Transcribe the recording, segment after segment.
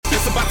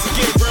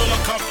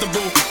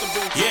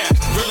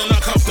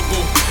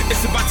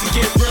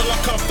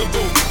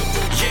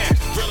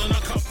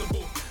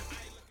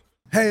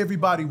Hey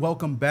everybody,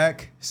 welcome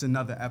back. It's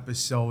another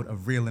episode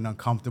of Real and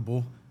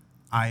Uncomfortable.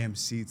 I am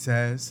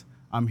C-Tez.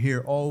 I'm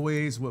here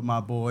always with my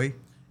boy,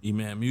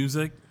 E-Man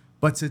Music.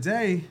 But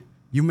today,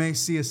 you may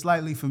see a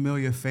slightly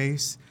familiar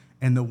face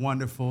and the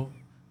wonderful,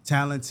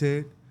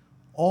 talented,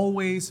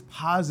 always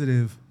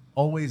positive,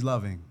 always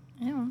loving,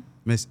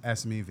 Miss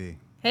Esmy V.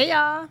 Hey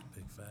y'all.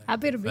 Big fact.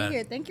 Happy to be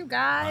here. Thank you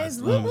guys.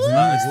 It's Woo, love, woo.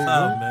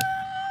 man.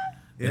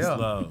 It's Yeah.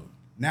 love.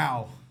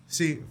 Now,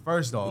 see,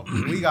 first off,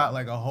 we got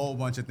like a whole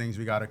bunch of things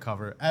we got to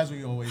cover, as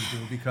we always do,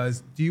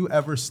 because do you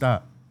ever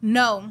stop?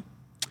 No.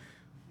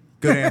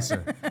 Good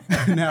answer.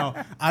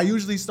 Now, I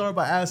usually start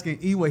by asking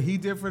E what he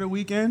did for the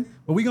weekend,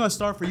 but we're going to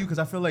start for you because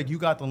I feel like you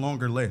got the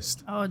longer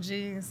list. Oh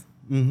jeez.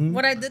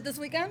 What I did this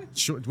weekend?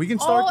 Sure, we can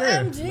start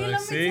there. OMG, let me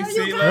See, tell see,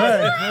 you look.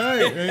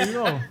 guys. Right, there you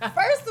go.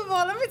 First of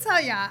all, let me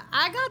tell y'all,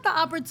 I got the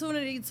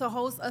opportunity to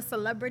host a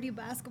celebrity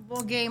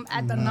basketball game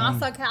at the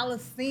Nassau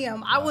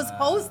Coliseum. I was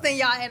hosting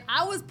y'all, and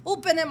I was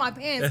pooping in my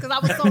pants because I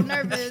was so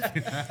nervous.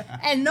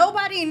 And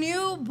nobody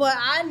knew, but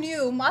I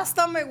knew. My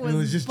stomach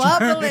was just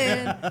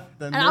bubbling. the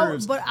And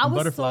nerves, I was so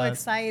butterflies.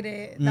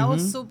 excited. That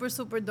was super,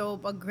 super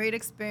dope. A great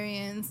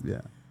experience.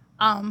 Yeah.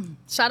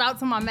 Shout out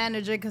to my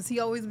manager because he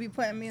always be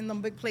putting me in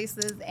them big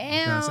places.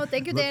 And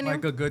thank you, Looked Daniel.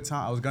 like a good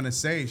time. I was going to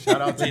say, shout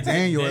out to Wait,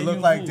 Daniel. It Daniel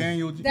looked like who?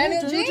 Daniel.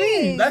 Daniel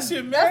Jean. That's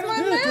your That's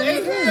manager? my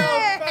manager.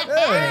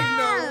 Ain't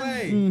no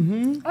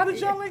way. How did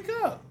y'all link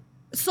up?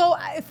 So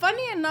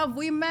funny enough,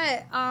 we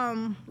met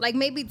like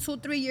maybe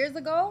 2-3 years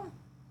ago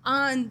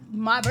on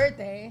my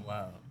birthday.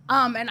 Wow.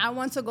 And I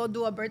went to go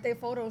do a birthday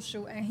photo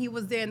shoot, and he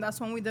was there, and that's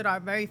when we did our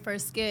very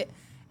first skit.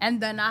 And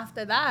then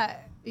after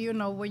that, you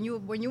know, when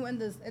you in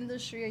this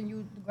industry and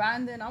you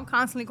grinding, I'm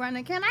constantly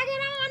grinding. Can I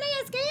get on one of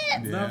your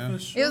skits? Yeah. No, for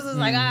sure. It was just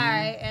like, all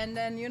right, and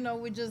then you know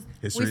we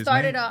History is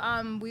started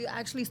made. we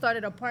actually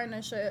started a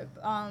partnership,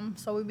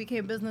 so we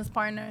became business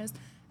partners,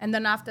 and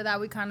then after that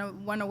we kind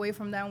of went away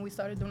from that and we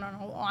started doing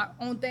our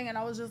own thing, and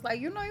I was just like,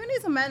 you know, you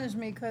need to manage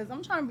me because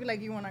I'm trying to be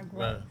like you when I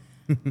grow up.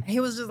 Right. And he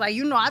was just like,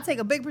 you know, I take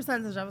a big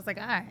percentage. I was like,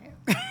 all right.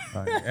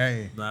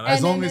 Hey, Nah, as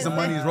And long then as the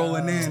it's- money's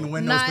rolling in,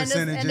 when those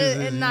percentages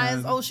is, it's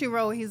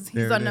Oshiro. He's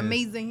There it an is.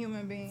 amazing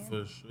human being.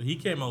 For sure. He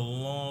came a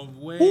long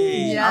way.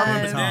 Yeah. I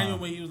remember Time. Daniel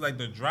when he was like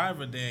the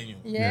driver Daniel.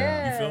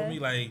 Yeah. You feel me?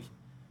 Like,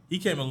 he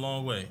came a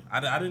long way. I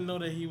didn't know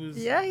that he was.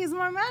 Yeah, he's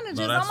my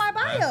manager. No, It's that's- on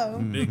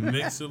my bio.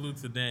 Big salute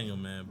to Daniel,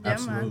 man. Yeah, man.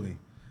 Absolutely.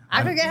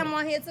 I could get him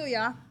on here too,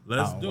 y'all.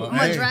 Let's Oh, do well, it. I'm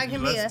gonna hey, drag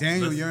him here.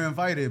 Daniel, you're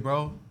invited,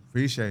 bro.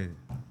 Appreciate it.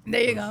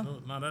 There you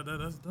go. No,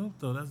 that's dope,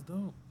 though. That's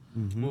dope.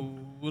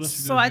 What else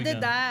you So this I did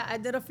weekend? that. I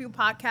did a few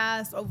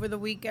podcasts over the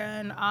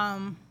weekend.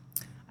 I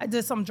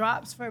did some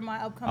drops for my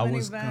I upcoming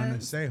was going to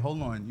events. say,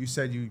 hold on. You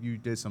said you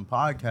did some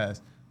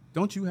podcasts.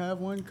 Don't you have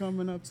one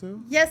coming up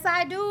too? Yes,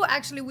 I do.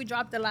 Actually, we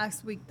dropped it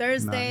last week,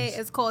 Thursday. Nice.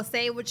 It's called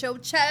Say It With Your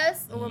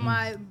Chest with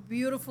my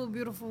beautiful,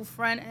 beautiful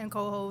friend and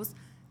co-host,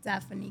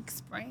 Daphne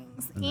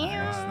Springs.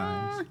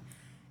 Nice.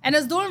 And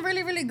it's doing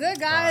really, really good,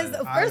 guys.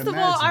 Fire. First I'd of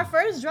all, imagine. our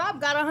first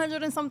drop got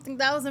 100 and something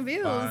thousand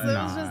views. Fire. It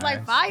was just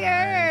like Nice,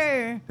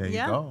 fire. nice. There you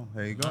go.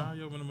 There you go. Nah,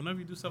 yo, whenever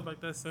you do stuff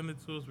like that, send it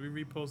to us. We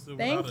repost it.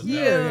 Thank without a you.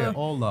 doubt. Yeah.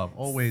 All love.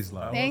 Always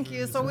love. Thank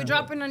you. So we're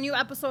dropping a new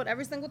episode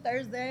every single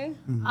Thursday.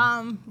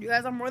 You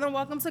guys are more than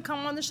welcome to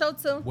come on the show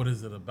too. What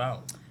is it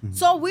about?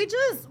 So we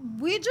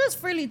just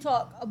freely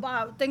talk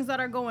about things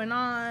that are going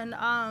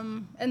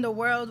on in the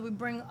world. We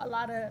bring a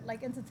lot of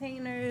like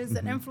entertainers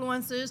and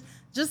influencers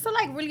just to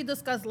like really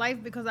discuss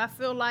life, because I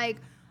feel like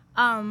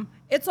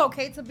it's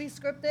okay to be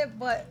scripted,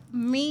 but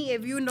me,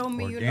 if you know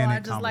me, you know I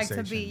Organic just like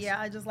to be conversations.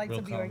 I just like Real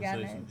to be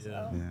organic. conversations,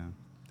 So, Yeah,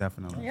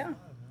 definitely. yeah,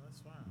 That's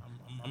fine.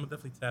 I'm gonna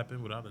definitely tap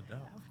in without a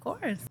doubt. of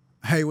course.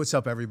 Hey, what's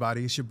up,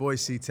 everybody? It's your boy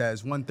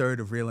C-Taz, 1/3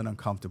 of Real and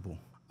Uncomfortable.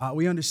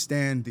 We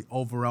understand the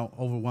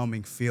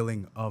overwhelming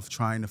feeling of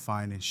trying to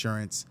find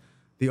insurance,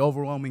 the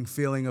overwhelming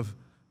feeling of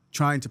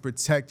trying to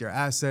protect your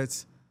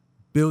assets,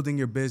 building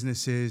your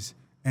businesses,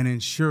 and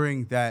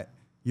ensuring that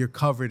you're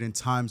covered in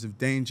times of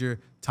danger,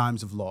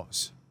 times of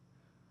loss.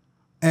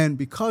 And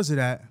because of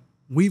that,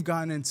 we've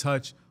gotten in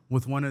touch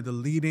with one of the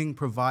leading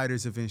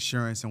providers of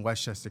insurance in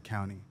Westchester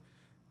County,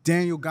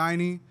 Daniel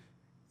Guiney.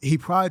 He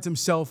prides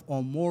himself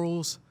on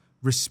morals,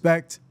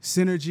 respect,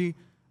 synergy,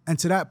 and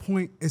to that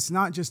point, it's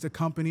not just a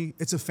company,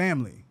 it's a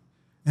family.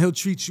 And he'll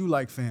treat you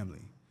like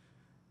family.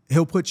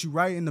 He'll put you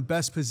right in the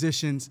best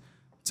positions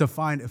to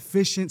find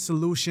efficient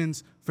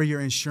solutions for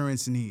your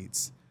insurance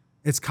needs.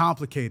 It's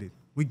complicated,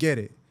 we get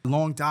it.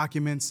 Long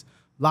documents,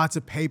 lots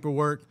of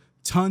paperwork,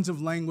 tons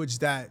of language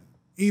that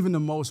even the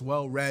most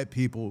well-read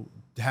people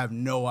have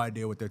no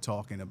idea what they're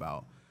talking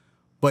about.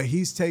 But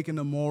he's taken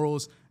the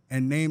morals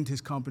and named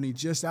his company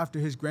just after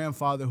his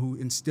grandfather, who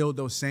instilled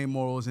those same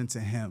morals into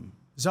him.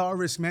 Zara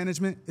Risk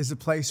Management is the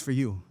place for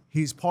you.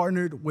 He's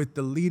partnered with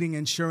the leading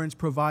insurance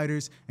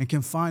providers and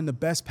can find the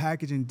best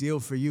package and deal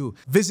for you.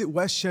 Visit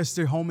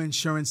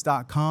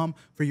westchesterhomeinsurance.com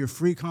for your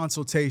free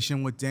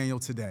consultation with Daniel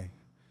today.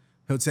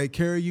 He'll take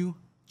care of you,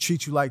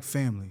 treat you like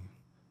family.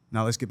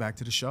 Now let's get back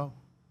to the show.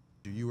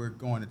 You were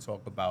going to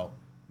talk about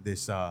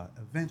this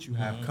event you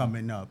have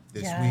coming up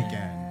this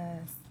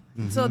weekend.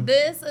 So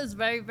this is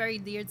very, very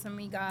dear to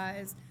me,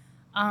 guys.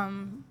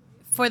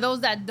 For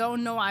those that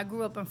don't know, I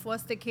grew up in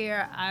foster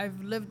care.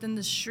 I've lived in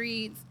the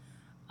streets.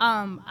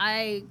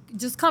 I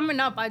just coming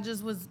up, I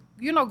just was,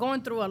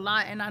 going through a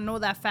lot, and I know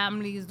that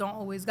families don't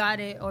always got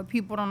it, or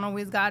people don't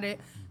always got it.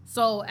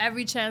 So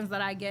every chance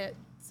that I get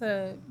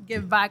to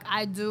give back,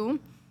 I do.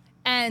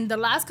 And the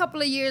last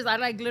couple of years, I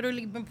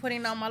literally been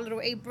putting on my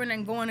little apron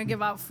and going to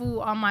give out food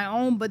on my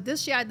own. But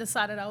this year, I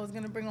decided I was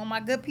gonna bring all my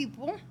good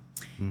people,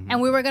 and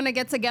we were gonna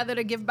get together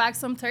to give back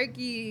some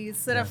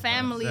turkeys to the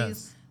families.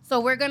 Yes. So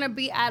we're gonna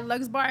be at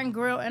Lux Bar and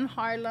Grill in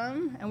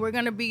Harlem, and we're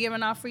gonna be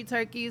giving out free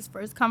turkeys,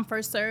 first come,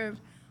 first serve.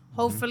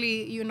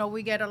 Hopefully,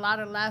 we get a lot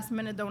of last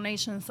minute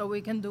donations so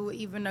we can do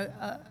even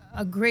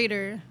a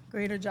greater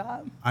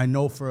job. I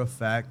know for a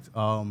fact,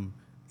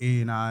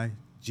 E and I,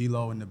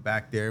 G-Lo in the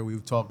back there,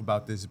 we've talked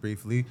about this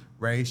briefly.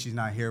 Ray, she's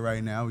not here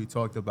right now. We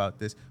talked about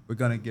this. We're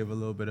going to give a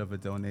little bit of a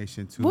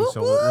donation too. Woo,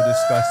 So we'll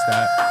discuss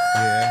that.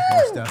 Yeah,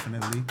 most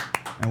definitely.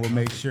 And we'll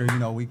make sure,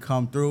 we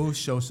come through,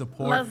 show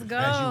support. Let's go.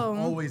 As you've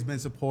always been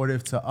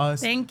supportive to us.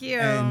 Thank you.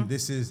 And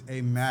this is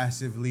a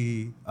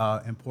massively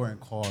important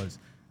cause.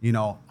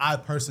 I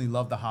personally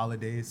love the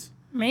holidays.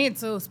 Me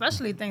too,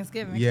 especially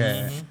Thanksgiving.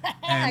 Yeah.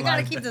 And I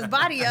gotta keep this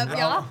body up,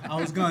 y'all.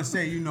 I was gonna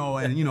say, I'm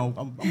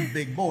a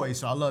big boy,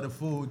 so I love the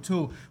food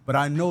too. But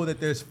I know that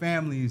there's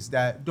families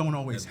that don't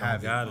always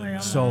have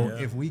it. So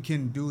if we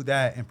can do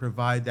that and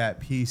provide that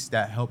piece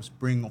that helps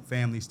bring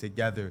families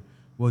together,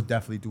 we'll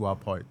definitely do our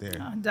part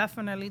there.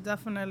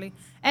 Definitely.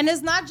 And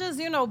it's not just,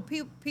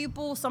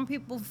 people, some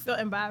people feel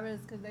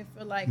embarrassed because they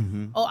feel like,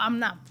 oh, I'm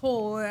not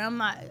poor. I'm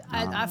not,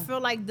 I feel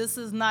like this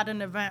is not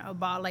an event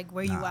about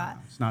where you at.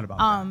 It's not about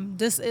that.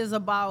 This is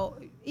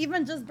about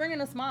even just bringing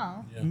a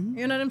smile. Yeah.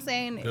 You know what I'm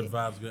saying? Good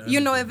vibes, good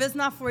If it's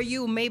not for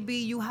you, maybe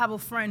you have a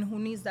friend who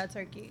needs that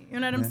turkey. You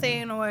know what I'm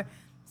saying? Or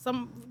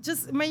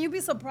you'd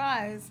be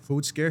surprised.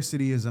 Food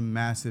scarcity is a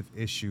massive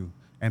issue.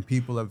 And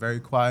people are very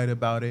quiet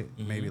about it.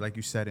 Maybe, like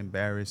you said,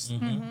 embarrassed.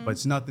 But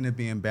it's nothing to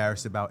be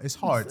embarrassed about. It's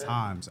hard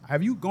times.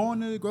 Have you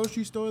gone to the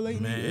grocery store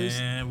lately?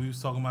 Man, we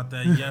was talking about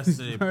that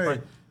yesterday.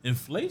 Right.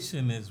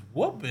 Inflation is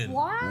whooping.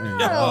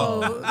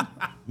 Wow.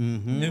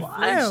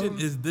 Inflation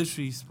is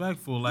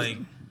disrespectful.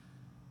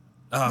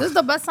 This is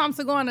the best time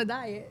to go on a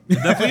diet.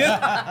 Definitely.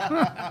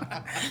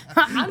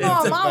 I know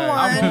I'm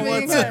on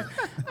one. Because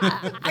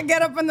I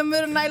get up in the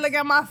middle of the night, look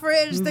at my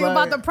fridge, think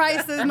about the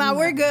prices. Now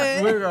we're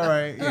good. We're all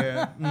right,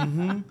 yeah.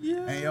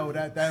 Yeah. And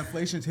that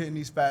inflation's hitting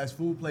these fast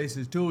food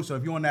places too. So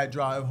if you're on that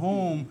drive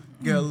home,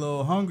 get a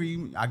little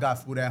hungry, I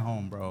got food at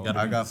home, bro.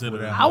 I got food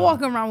at home. I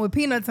walk around with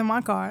peanuts in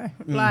my car.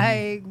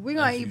 We're going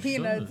to eat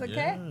peanuts, should,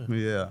 okay?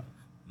 Yeah.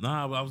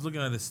 Nah, but I was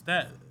looking at a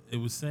stat. It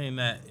was saying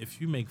that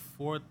if you make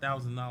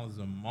 $4,000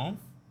 a month,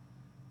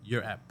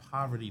 you're at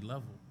poverty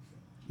level.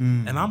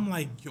 And I'm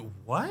like, yo,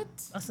 what?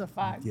 That's a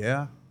fact.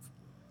 Yeah.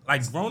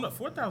 Growing up,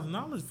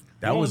 $4,000.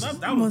 That was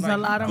a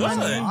lot of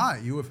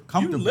money. You were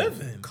comfortable. You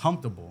living.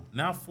 Comfortable.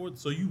 Now,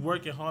 so you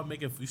working hard,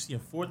 you see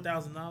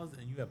 $4,000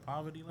 and you at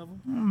poverty level?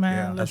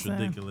 Man, That's listen.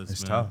 ridiculous,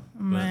 It's man. tough.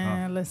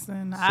 Man,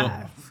 listen.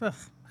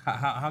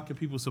 How can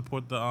people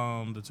support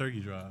the turkey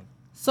drive?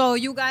 So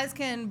you guys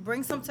can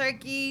bring some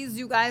turkeys.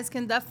 You guys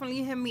can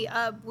definitely hit me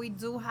up. We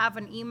do have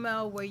an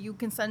email where you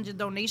can send your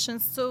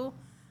donations to.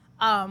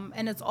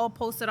 And it's all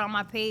posted on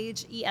my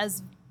page, ESMY_V.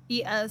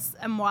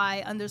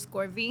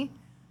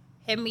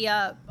 Hit me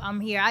up. I'm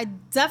here. I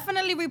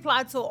definitely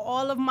reply to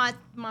all of my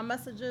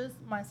messages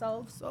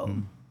myself. So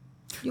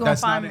you gonna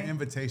That's find not me. an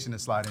invitation to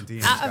slide in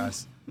DMs,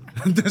 guys.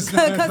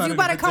 Because you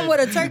better come with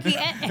a turkey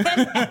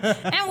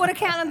and with a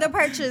calendar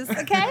purchase,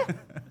 okay?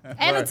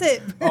 And a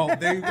tip. Oh,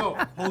 there you go.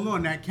 Hold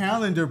on, that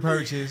calendar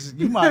purchase,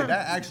 that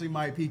actually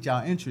might pique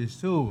your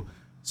interest too.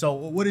 So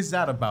what is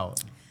that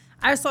about?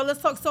 All right, so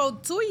let's talk. So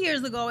 2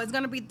 years ago, it's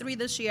going to be 3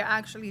 this year,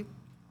 actually.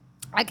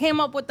 I came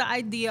up with the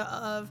idea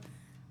of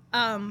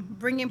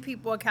bringing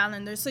people a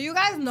calendar. So you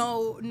guys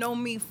know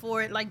me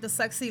for the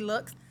sexy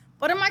looks.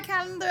 But in my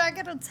calendar, I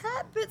get a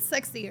tad bit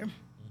sexier.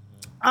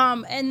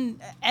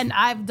 And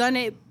I've done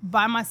it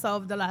by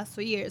myself the last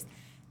 2 years.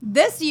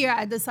 This year,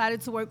 I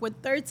decided to work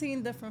with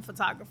 13 different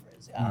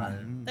photographers.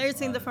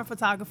 13 different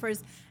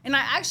photographers. And I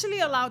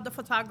actually allowed the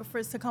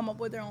photographers to come up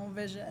with their own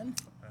vision.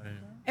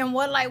 And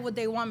what light would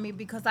they want me?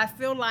 Because I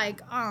feel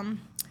like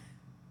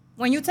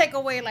when you take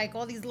away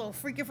all these little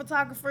freaky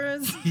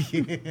photographers,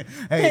 Hey,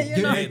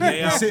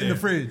 they sit in the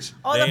fridge.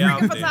 all the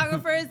freaking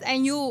photographers,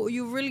 and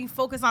you really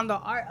focus on the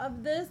art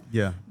of this.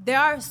 Yeah. There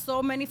are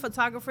so many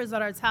photographers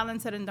that are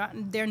talented and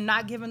they're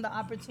not given the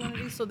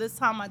opportunity. So this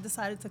time I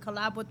decided to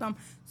collab with them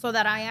so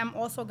that I am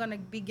also going to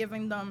be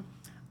giving them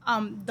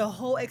the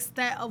whole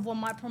extent of what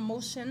my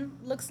promotion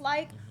looks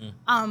like,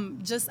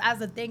 just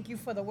as a thank you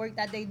for the work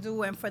that they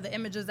do and for the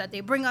images that they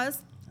bring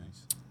us.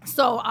 Nice.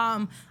 So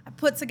I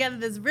put together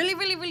this really,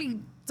 really, really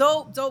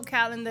dope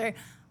calendar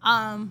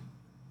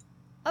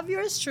of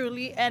yours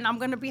truly, and I'm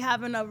going to be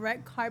having a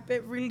red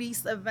carpet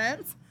release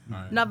event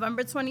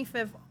November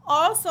 25th.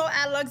 Also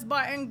at Lux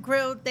Bar and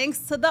Grill, thanks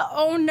to the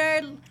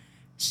owner.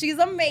 She's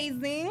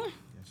amazing.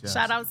 Yes.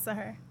 Shout outs to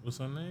her. What's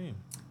her name?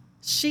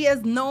 She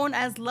is known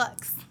as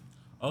Lux.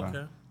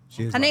 Okay.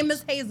 She is Her name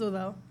Lux. is Hazel,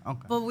 though.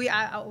 Okay. But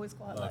I always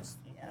call her Lux. Lux.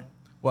 Yeah.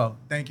 Well,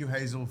 thank you,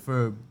 Hazel,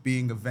 for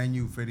being a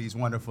venue for these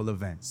wonderful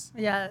events.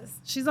 Yes.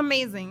 She's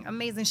amazing.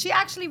 Amazing. She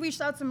actually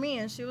reached out to me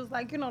and she was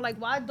like, like,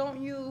 why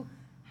don't you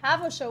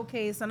have a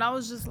showcase? And I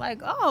was just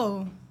like,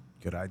 oh,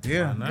 Good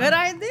idea. Why not? good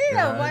idea.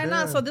 Good Why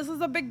not? idea. So this is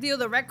a big deal.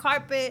 The red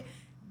carpet,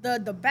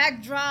 the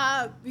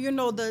backdrop,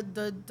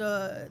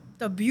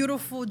 the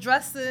beautiful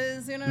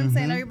dresses, you know what I'm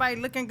saying? Everybody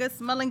looking good,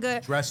 smelling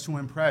good. Dress to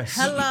impress.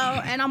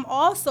 Hello. And I'm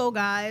also,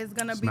 guys,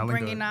 gonna be Smelling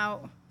bringing good.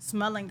 out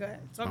smelling good.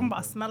 Talking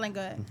about smelling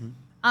good.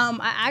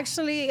 I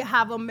actually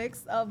have a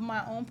mix of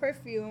my own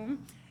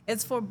perfume.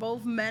 It's for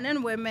both men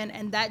and women,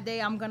 and that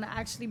day I'm gonna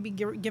actually be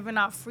giving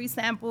out free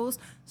samples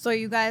so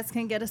you guys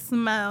can get a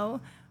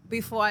smell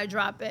before I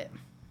drop it.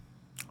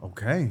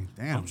 Okay,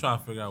 damn. I'm trying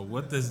to figure out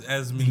what does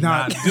Esmy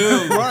Not- not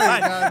do. Right,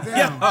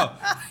 goddamn.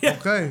 Yo,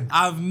 Okay.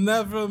 I've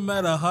never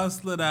met a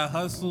hustler that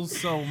hustles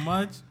so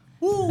much,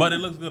 but it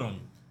looks good on you.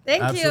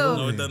 Thank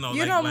Absolutely. you. it doesn't, You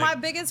like- know, like- my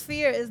biggest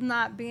fear is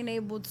not being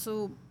able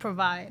to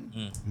provide.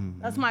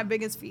 That's my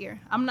biggest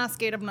fear. I'm not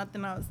scared of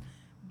nothing else,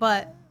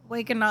 but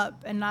waking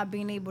up and not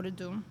being able to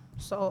do.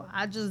 So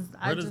I just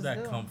Where does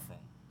that do. come from?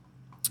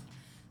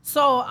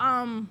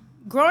 So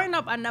growing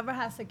up, I never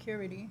had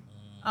security.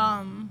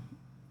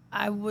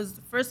 I was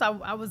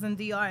in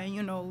DR,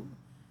 and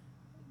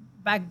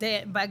back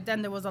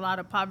then there was a lot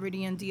of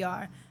poverty in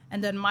DR,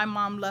 and then my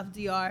mom left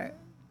DR,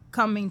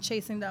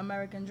 chasing the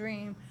American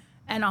dream,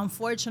 and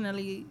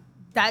unfortunately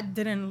that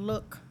didn't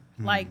look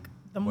like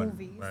the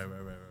movies.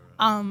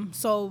 Right.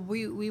 So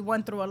we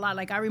went through a lot.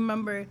 Like I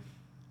remember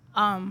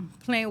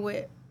playing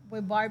with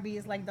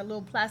Barbies, like the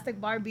little plastic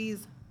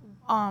Barbies,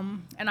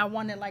 and I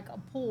wanted like a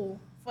pool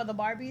for the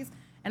Barbies,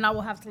 and I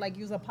would have to like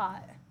use a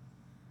pot.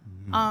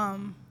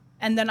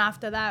 And then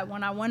after that,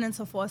 when I went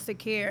into foster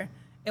care,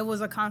 it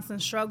was a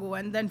constant struggle.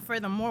 And then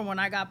furthermore, when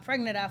I got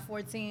pregnant at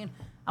 14,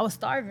 I was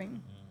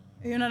starving.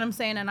 You know what I'm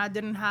saying? And I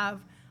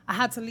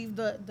had to leave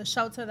the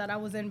shelter that I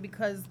was in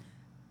because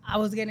I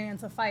was getting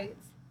into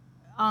fights.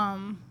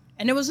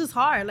 And it was just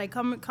hard. Like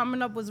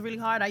coming up was really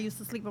hard. I used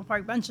to sleep on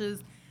park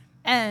benches.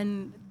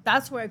 And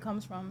that's where it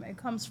comes from. It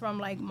comes from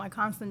like my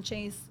constant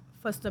chase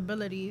for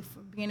stability, for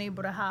being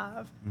able to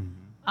have.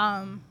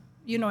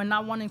 And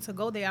not wanting to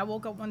go there. I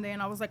woke up one day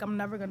and I was like, I'm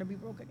never gonna be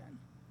broke again.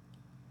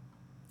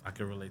 I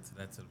can relate to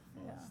that to the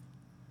fullest.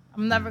 Yeah.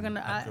 I'm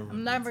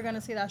never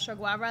gonna see that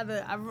struggle. I'd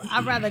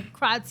rather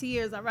cry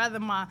tears. I'd rather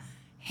my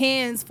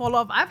hands fall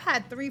off. I've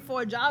had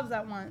 3-4 jobs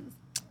at once,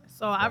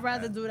 so I'd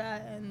rather do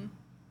that I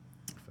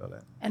feel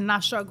that. and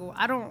not struggle.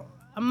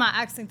 I'm not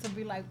asking to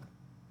be like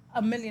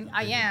a million.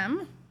 I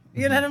am.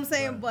 You know what I'm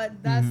saying?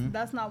 But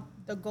that's not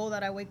the goal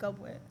that I wake up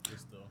with.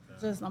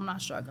 Just I'm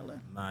not struggling.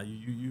 Nah,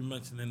 you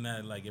mentioning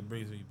that, like, it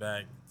brings me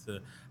back to,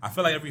 I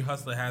feel like every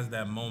hustler has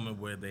that moment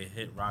where they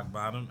hit rock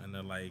bottom and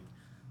they're like,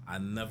 I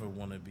never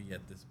want to be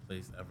at this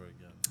place ever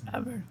again.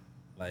 Ever.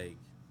 Like,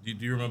 do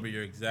you remember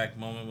your exact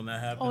moment when that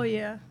happened? Oh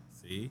yeah.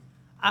 See?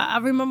 I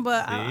remember.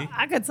 See?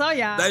 I could tell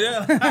y'all.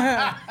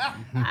 Yeah.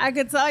 I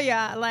could tell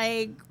y'all.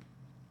 Like,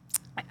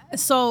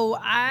 so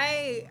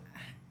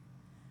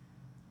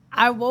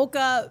I woke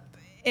up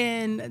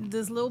in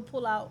this little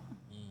pull-out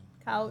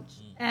couch,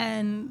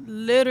 and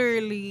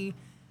literally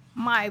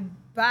my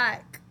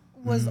back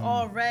was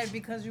all red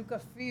because you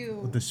could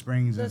feel With the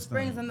springs the and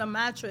springs stuff. in the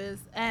mattress,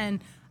 and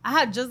I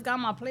had just got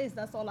my place.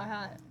 That's all I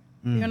had.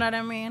 You know what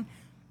I mean?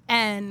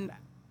 And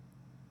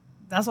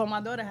that's all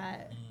my daughter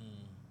had.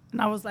 And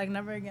I was like,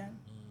 never again.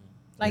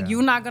 Like, Yeah.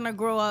 you're not gonna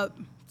grow up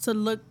to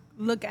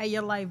look at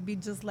your life be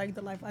just like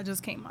the life I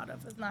just came out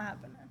of. It's not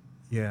happening.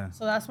 Yeah.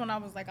 So that's when I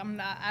was like,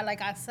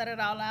 I said it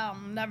out loud.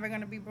 I'm never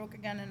gonna be broke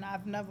again, and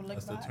I've never looked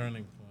That's the back.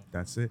 turning point.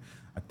 That's it.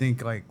 I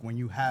think like when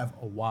you have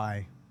a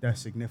why,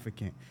 that's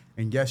significant.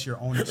 And yes, your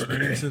own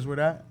experiences with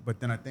that, but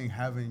then I think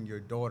having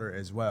your daughter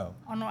as well,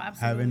 Oh no,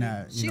 absolutely. having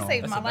that, she you know,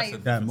 saved my That's a- life. that's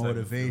a- that Different type of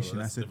motivation, feel.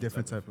 that's a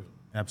different type of, feel.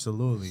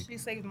 absolutely. She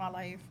saved my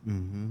life.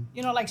 Mm-hmm.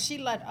 Like she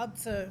led up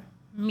to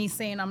me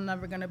saying I'm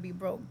never gonna be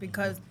broke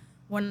because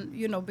when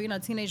being a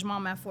teenage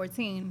mom at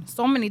 14,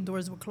 so many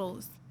doors were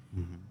closed.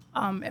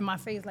 In my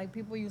face, like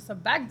people used to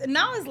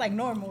now it's like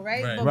normal,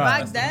 right? Right. But Right.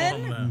 back That's the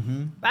norm then,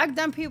 now. back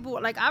then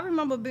people like I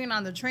remember being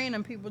on the train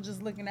and people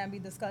just looking at me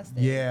disgusted.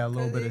 Yeah, a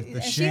little bit of the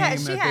and shame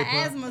she that had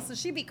they put. asthma, so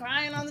she'd be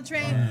crying on the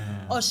train,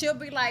 or she'll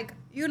be like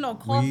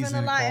coughing Wheezing a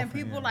and lot, and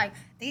coughing, people yeah. like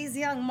these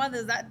young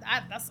mothers.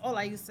 That's all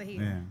I used to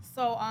hear. Yeah.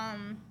 So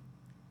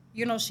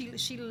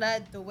she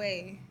led the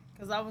way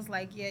because I was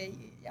like,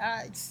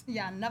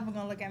 yeah, never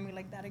gonna look at me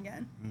like that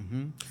again.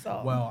 Mm-hmm.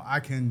 So Well, I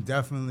can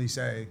definitely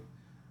say,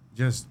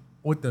 just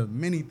with the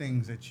many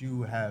things that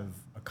you have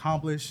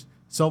accomplished,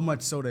 so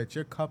much so that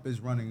your cup is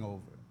running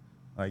over.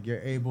 Like you're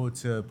able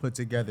to put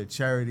together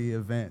charity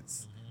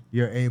events.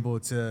 You're able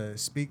to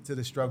speak to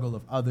the struggle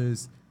of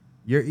others.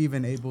 You're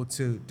even able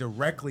to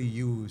directly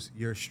use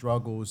your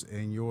struggles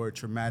and your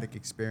traumatic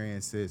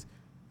experiences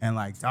and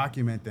like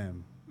document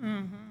them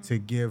to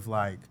give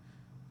like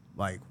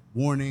like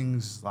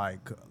warnings,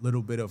 like a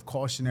little bit of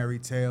cautionary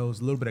tales,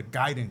 a little bit of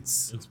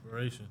guidance,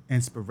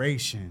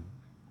 inspiration.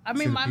 I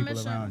mean, to the my people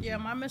mission, around you.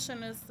 my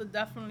mission is to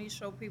definitely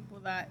show people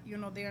that, you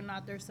know, they are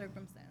not their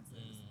circumstances.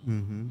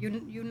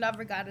 Mm-hmm. You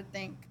never got to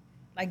think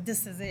like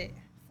this is it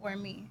for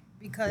me,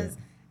 because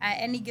at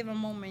any given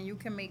moment you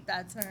can make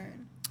that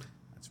turn.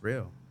 That's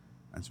real.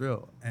 That's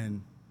real.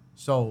 And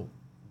so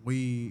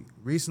we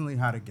recently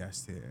had a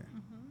guest here.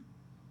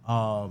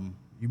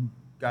 You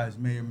guys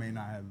may or may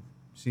not have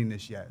seen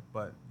this yet,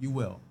 but you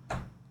will.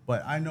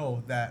 But I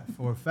know that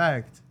for a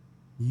fact,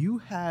 you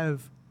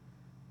have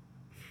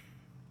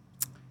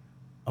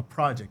a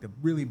project, a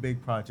really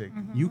big project.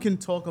 You can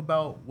talk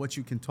about what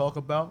you can talk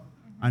about.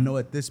 I know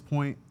at this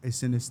point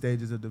it's in the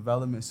stages of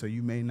development, so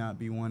you may not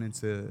be wanting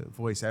to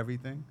voice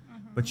everything.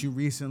 But you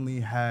recently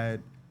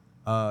had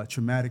a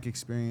traumatic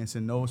experience,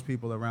 and those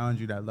people around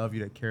you that love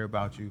you, that care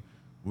about you,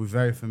 were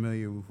very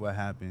familiar with what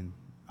happened.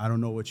 I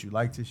don't know what you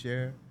like to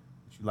share,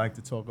 what you like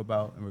to talk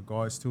about in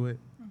regards to it.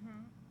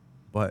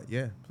 But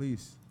yeah,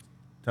 please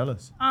tell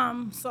us.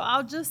 So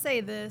I'll just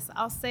say this.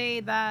 I'll say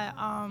that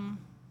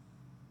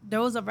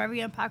there was a very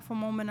impactful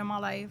moment in my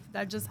life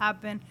that just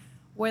happened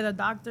where the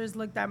doctors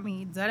looked at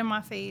me dead in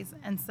my face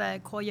and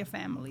said, call your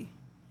family.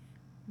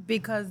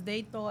 Because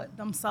they thought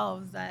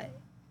themselves that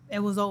it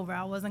was over.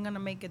 I wasn't going to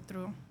make it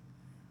through.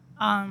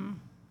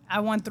 I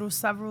went through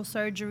several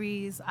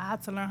surgeries. I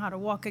had to learn how to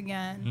walk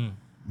again.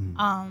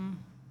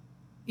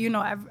 You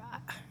know,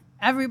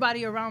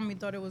 everybody around me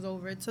thought it was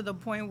over, to the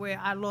point where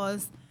I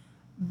lost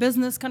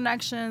business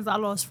connections. I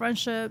lost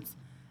friendships.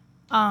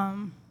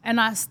 And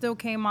I still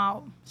came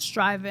out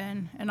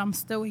striving, and I'm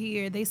still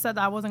here. They said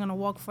that I wasn't gonna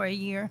walk for a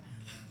year.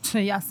 So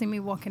y'all see me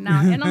walking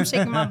out, and I'm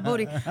shaking my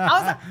booty. When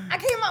I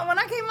came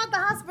out the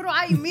hospital,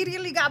 I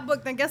immediately got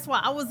booked. And guess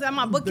what? I was at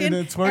my booking,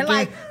 and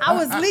like I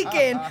was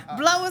leaking,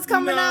 blood was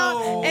coming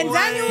out, and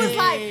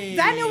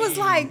Daniel was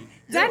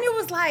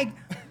like,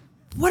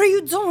 what are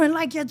you doing?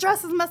 Like, your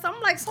dress is messed up.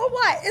 I'm like, so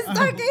what? It's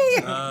dark in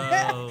here.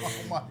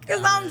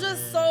 Because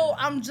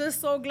I'm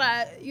just so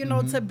glad, you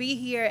know, to be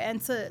here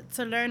and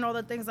to learn all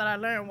the things that I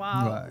learned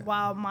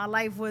while my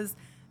life was,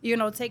 you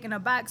know, taken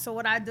aback. So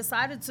what I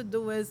decided to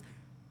do is,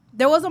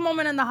 there was a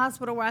moment in the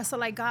hospital where I said,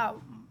 like, God,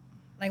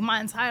 like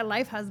my entire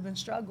life has been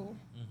struggle.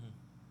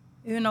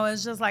 You know,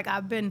 it's just like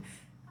I've been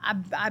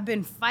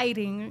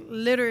fighting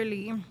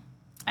literally,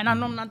 and I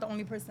know I'm not the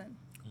only person.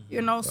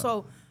 You know,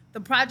 so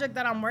the project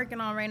that I'm working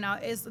on right now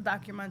is the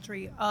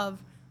documentary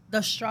of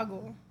the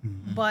struggle,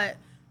 but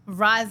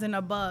rising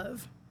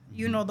above,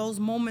 you know, those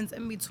moments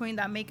in between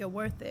that make it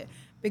worth it.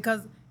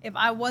 Because if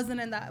I wasn't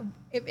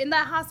if in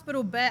that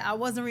hospital bed, I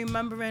wasn't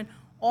remembering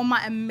all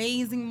my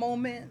amazing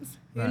moments,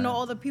 you know,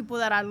 all the people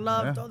that I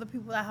loved, all the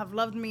people that have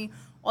loved me,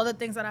 all the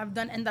things that I've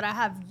done and that I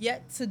have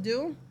yet to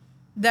do,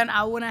 then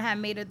I wouldn't have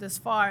made it this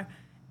far.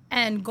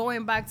 And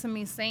going back to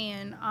me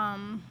saying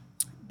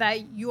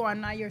that you are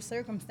not your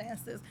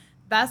circumstances,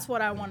 that's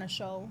what I want to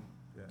show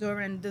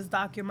during this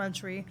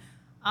documentary.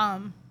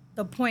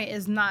 The point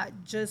is not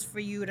just for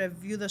you to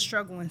view the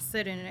struggle and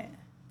sit in it.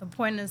 The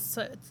point is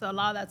to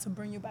allow that to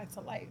bring you back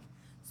to life.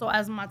 So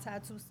as my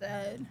tattoo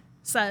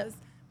says,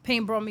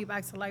 pain brought me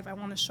back to life. I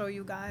want to show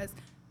you guys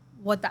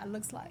what that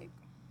looks like.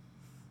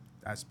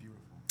 That's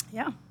beautiful.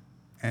 Yeah.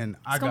 And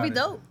it's going to be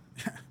dope.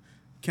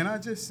 Can I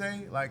just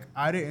say, like,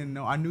 I didn't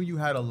know. I knew you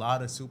had a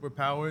lot of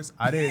superpowers.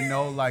 I didn't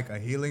know, like, a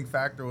healing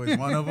factor was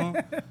one of them.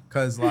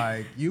 Because,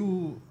 like,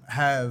 you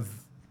have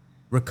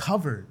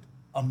recovered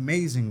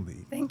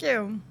amazingly. Thank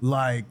you.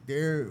 Like,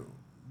 there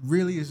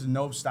really is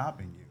no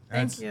stopping you.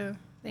 That's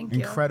Thank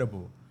you.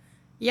 Incredible.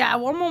 Yeah, at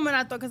one moment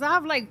I thought, because I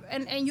have, like,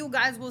 and you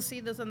guys will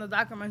see this in the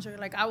documentary,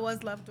 like, I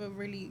was left with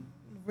really,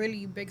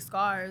 really big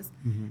scars.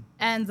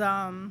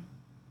 And,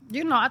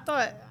 you know, I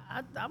thought,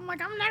 I'm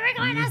like, I'm never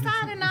going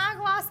outside, and now I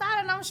go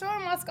outside and I'm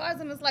showing my scars,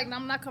 and it's like,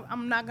 I'm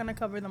not gonna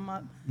cover them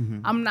up.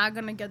 I'm not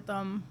gonna get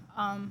them,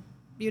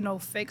 you know,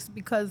 fixed,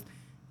 because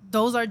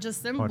those are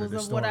just symbols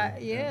of what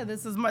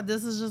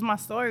this is just my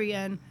story,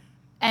 and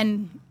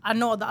I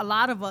know that a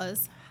lot of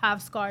us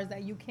have scars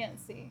that you can't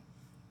see.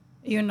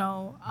 You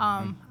know,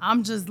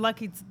 I'm just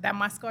lucky that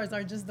my scars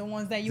are just the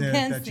ones that you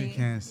can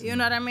see. You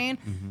know what I mean?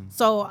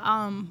 So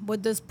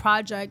with this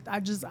project,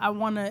 I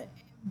want to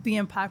be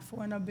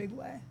impactful in a big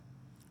way.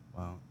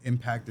 Wow.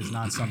 Impact is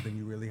not something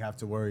you really have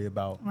to worry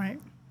about. Right.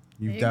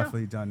 You've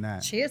definitely done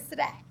that. Cheers to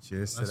that.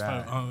 Cheers to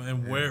that.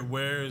 And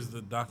where is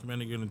the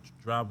documentary going to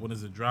drop? When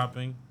is it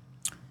dropping?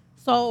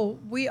 So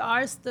we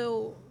are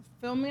still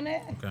filming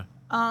it. Okay.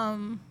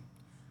 I'm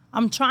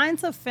trying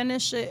to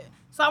finish it.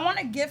 So I want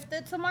to gift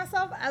it to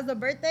myself as a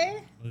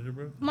birthday. When's your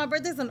birthday? My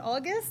birthday's in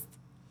August.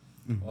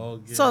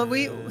 August. So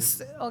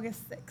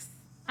August 6th.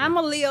 I'm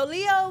a Leo.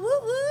 Woo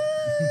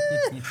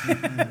woo.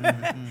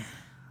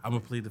 I'm gonna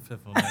plead the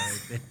fifth on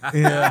that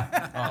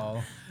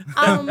right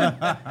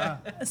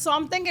there. So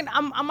I'm thinking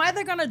I'm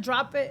either gonna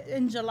drop it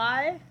in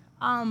July,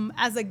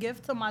 as a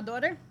gift to my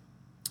daughter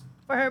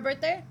for her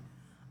birthday,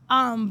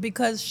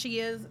 because she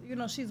is, you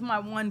know, she's my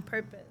one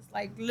purpose.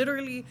 Like,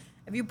 literally,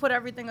 if you put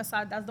everything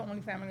aside, that's the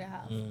only family I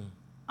have.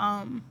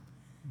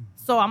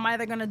 So I'm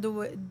either gonna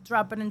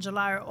drop it in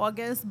July or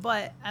August.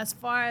 But as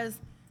far as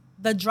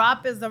the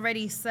drop is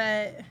already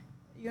set,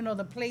 you know,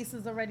 the place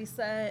is already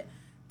set,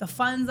 the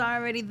funds are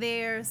already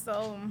there.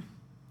 So,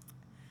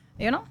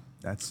 you know,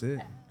 That's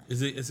it.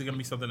 Is it gonna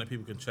be something that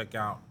people can check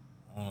out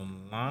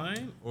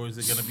online, or is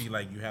it gonna be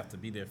like you have to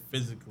be there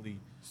physically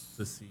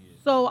to see it?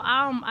 So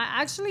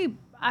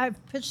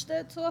I've pitched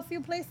it to a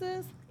few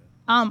places.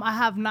 I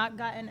have not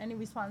gotten any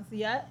response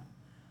yet.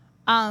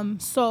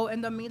 So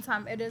in the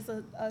meantime, it is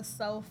a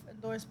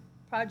self-endorsed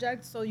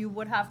project, so you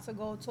would have to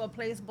go to a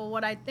place. But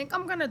what I think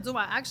I'm gonna do,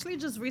 I actually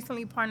just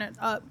recently partnered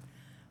up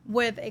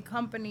with a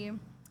company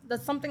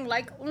that's something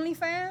like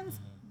OnlyFans,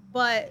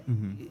 but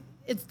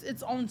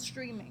it's on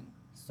streaming.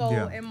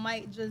 So it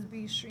might just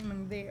be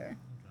streaming there.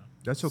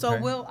 That's okay.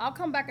 So I'll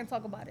come back and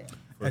talk about it.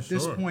 At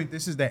this point,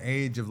 this is the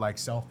age of like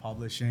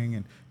self-publishing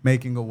and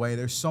making a way.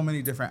 There's so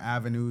many different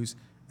avenues,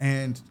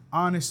 and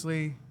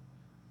honestly,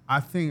 I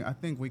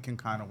think we can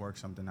kind of work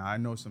something out. I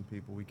know some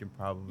people we can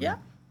probably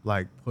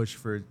like push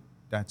for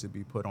that to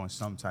be put on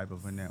some type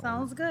of a network.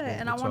 Sounds good.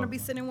 And I want to be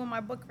sitting with my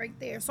book right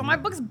there. So my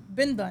book's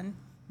been done.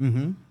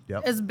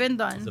 Yep. It's been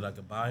done. Is it like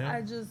a bio?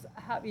 I just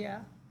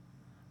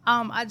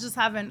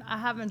have I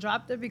haven't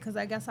dropped it because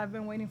I guess I've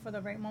been waiting for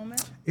the right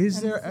moment. Is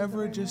And there this ever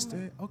the right just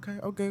moment.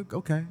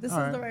 okay? This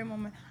All is the right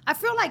moment. I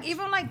feel like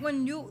even like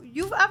when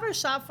you've ever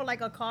shop for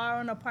like a car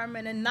or an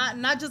apartment, and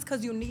not just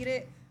because you need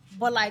it,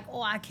 but like,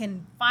 oh, I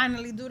can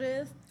finally do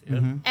this.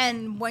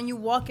 And when you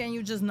walk in,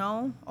 you just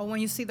know, or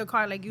when you see the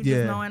car, like you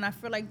just know. And I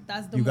feel like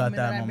that's the You got moment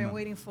that that I've been moment.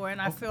 waiting for. And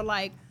I feel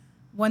like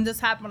when this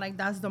happened, like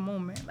that's the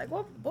moment. Like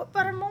what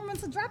better moment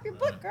to drop your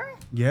book, girl?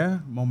 Yeah,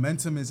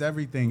 momentum is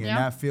everything, and Yeah.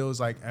 that feels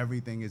like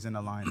everything is in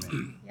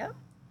alignment. Yep.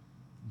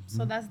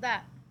 So that's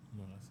that.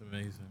 Well, that's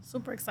amazing.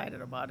 Super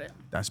excited about it.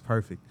 That's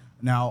perfect.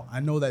 Now,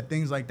 I know that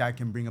things like that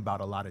can bring about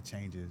a lot of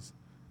changes,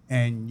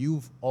 and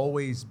you've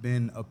always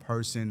been a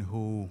person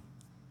who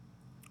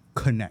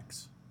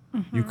connects.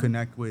 You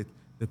connect with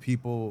the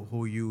people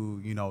who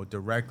you know,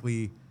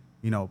 directly,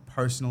 you know,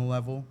 personal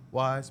level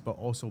wise, but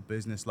also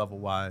business level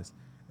wise.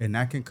 And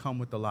that can come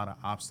with a lot of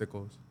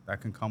obstacles. That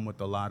can come with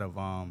a lot of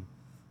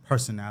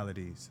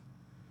personalities.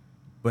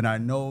 But I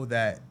know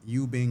that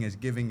you being as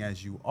giving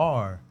as you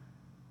are,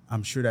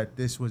 I'm sure that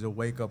this was a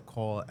wake-up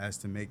call as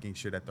to making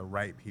sure that the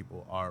right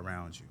people are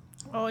around you.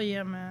 Oh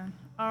yeah, man.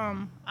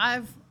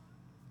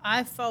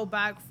 I fell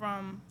back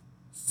from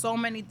so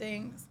many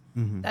things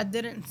that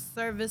didn't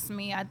service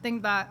me. I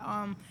think that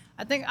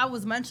I think I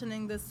was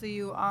mentioning this to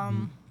you.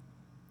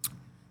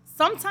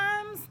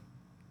 Sometimes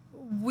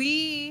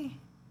we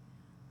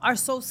are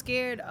so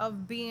scared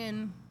of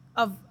being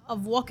of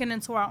walking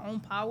into our own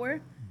power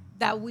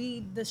that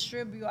we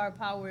distribute our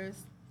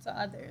powers to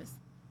others,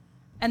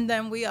 and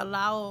then we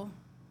allow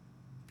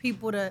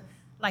people to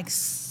like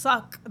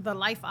suck the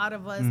life out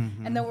of us,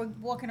 and then we're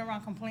walking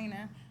around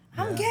complaining.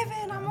 I'm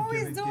giving. I'm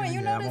always doing.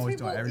 You know, I'm these always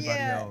people. doing everybody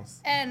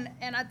else. And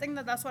I think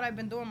that that's what I've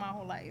been doing my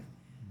whole life.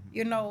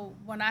 You know,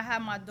 when I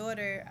had my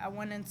daughter, I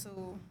went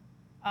into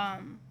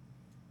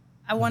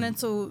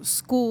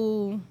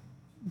school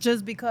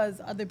just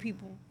because other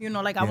people. You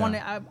know, like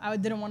I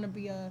didn't want to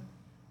be a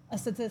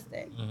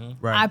statistic.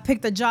 Right. I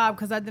picked a job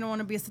because I didn't want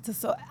to be a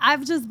statistic. So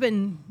I've just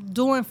been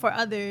doing for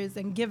others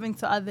and giving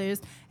to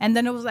others. And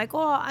then it was like,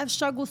 oh, I've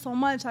struggled so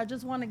much. I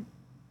just want to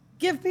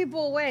give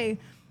people away.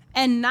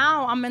 And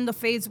now I'm in the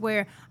phase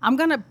where I'm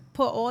going to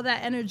put all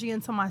that energy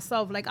into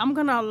myself. Like, I'm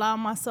going to allow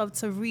myself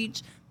to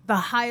reach the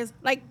highest.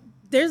 Like,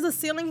 there's a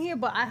ceiling here,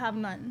 but I have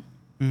none.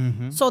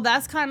 So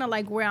that's kind of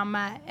like where I'm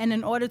at. And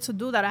in order to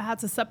do that, I had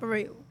to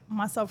separate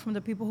myself from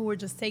the people who were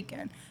just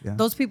taken. Yeah.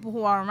 Those people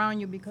who are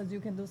around you because you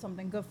can do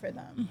something good for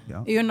them.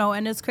 Yeah. You know,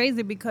 and it's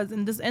crazy because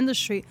in this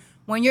industry,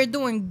 when you're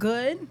doing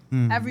good,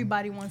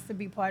 everybody wants to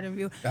be part of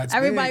you. That's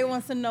Everybody big.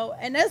 wants to know.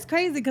 And that's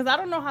crazy because I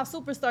don't know how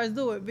superstars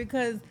do it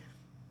because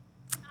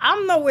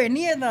I'm nowhere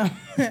near them.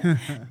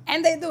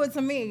 And they do it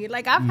to me.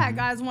 Like, I've had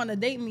guys want to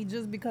date me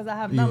just because I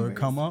have You numbers. would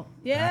come up?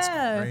 Yeah.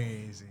 That's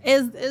crazy.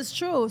 It's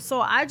true.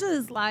 So I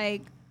just,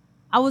 like,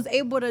 I was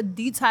able to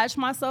detach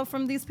myself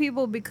from these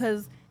people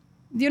because,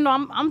 you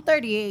know, I'm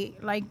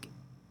 38. Like,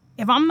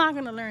 if I'm not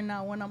going to learn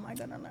now, when am I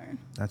going to learn?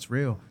 That's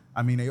real.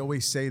 I mean, they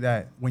always say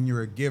that when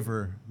you're a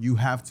giver, you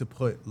have to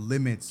put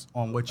limits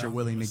on what you're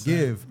willing to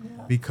give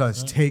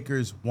because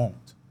takers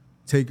won't.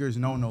 Takers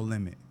know no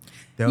limit.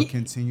 They'll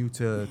continue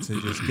to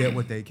just get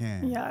what they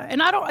can. Yeah,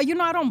 and I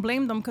don't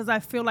blame them because I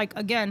feel like,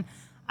 again,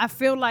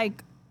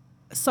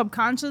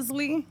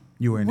 subconsciously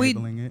You were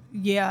enabling it?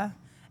 Yeah,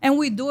 and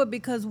we do it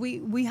because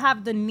we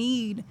have the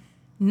need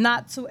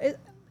not to.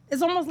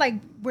 It's almost like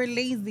we're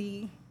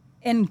lazy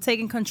in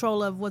taking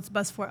control of what's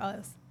best for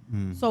us.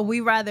 So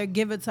we rather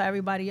give it to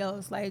everybody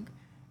else. Like,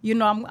 you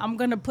know, I'm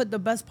gonna put the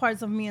best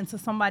parts of me into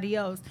somebody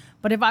else.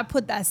 But if I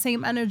put that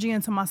same energy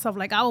into myself,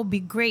 like, I will be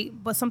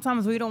great. But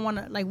sometimes we don't want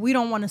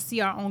to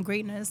see our own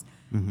greatness.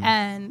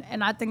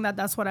 And I think that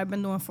that's what I've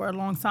been doing for a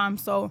long time.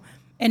 So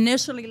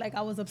initially, like,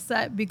 I was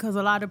upset because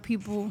a lot of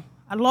people,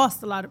 I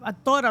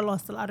thought I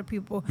lost a lot of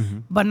people.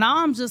 But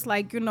now I'm just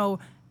like, you know,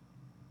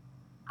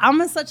 I'm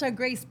in such a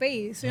great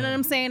space. You know what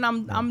I'm saying?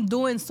 I'm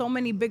doing so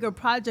many bigger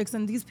projects,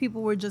 and these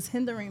people were just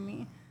hindering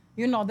me.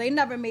 You know, they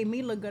never made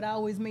me look good. I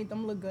always made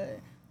them look good.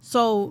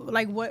 So,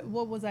 like, what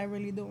was I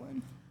really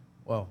doing?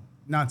 Well,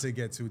 not to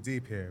get too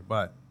deep here,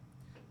 but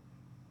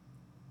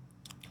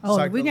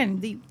we're getting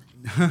deep.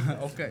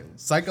 okay,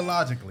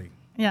 psychologically,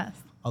 Yes.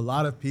 a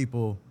lot of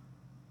people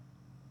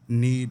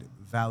need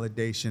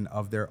validation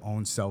of their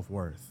own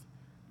self-worth.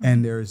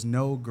 And there is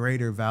no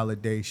greater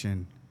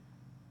validation,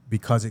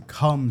 because it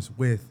comes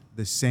with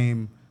the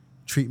same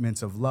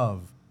treatments of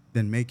love,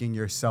 than making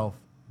yourself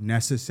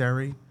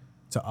necessary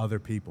to other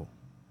people.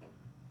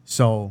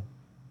 So,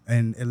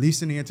 and at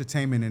least in the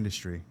entertainment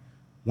industry,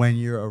 when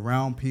you're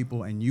around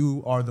people and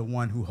you are the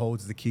one who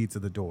holds the key to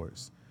the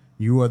doors,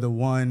 you are the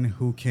one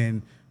who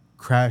can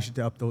crash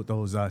up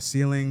those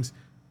ceilings,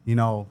 you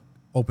know,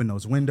 open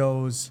those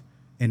windows,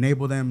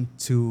 enable them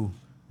to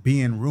be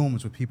in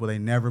rooms with people they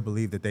never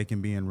believed that they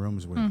can be in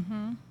rooms with.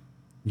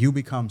 You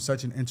become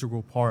such an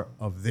integral part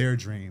of their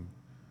dream,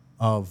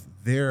 of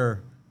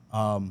their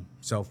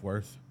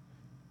self-worth,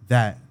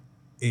 that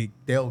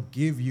they'll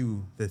give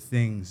you the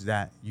things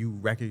that you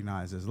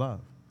recognize as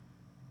love.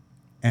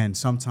 And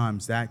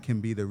sometimes that can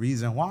be the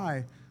reason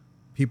why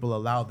people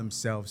allow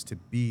themselves to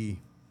be,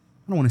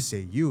 I don't want to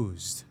say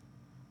used,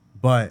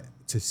 but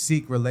to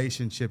seek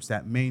relationships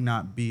that may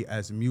not be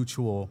as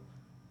mutual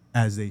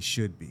as they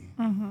should be.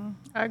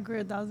 I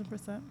agree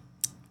 1,000%.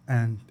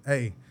 And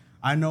hey,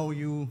 I know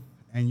you,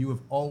 and you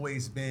have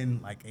always been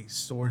like a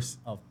source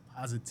of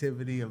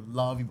positivity, of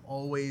love. You've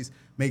always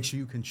make sure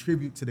you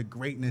contribute to the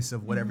greatness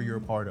of whatever you're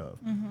a part of.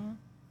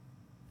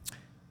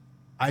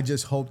 I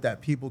just hope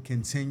that people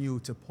continue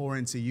to pour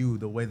into you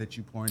the way that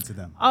you pour into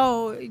them.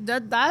 Oh,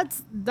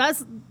 that's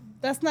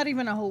not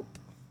even a hope.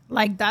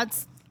 Like,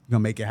 that's You're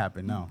gonna make it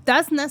happen now.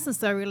 that's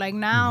necessary. Like,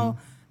 now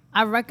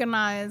I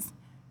recognize,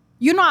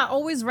 you know, I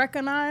always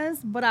recognize,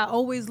 but I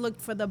always look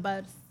for the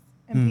best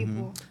in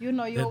people. You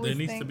know, you There always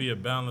needs think, to be a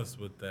balance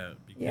with that,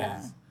 because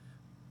Yeah.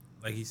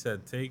 like he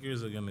said,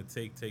 takers are gonna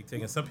take,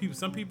 and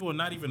some people are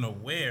not even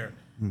aware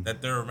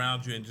that they're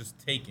around you and just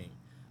taking.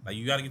 Like,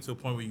 you got to get to a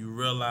point where you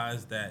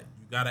realize that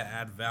you got to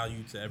add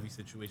value to every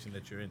situation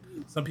that you're in.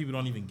 Some people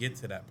don't even get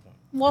to that point.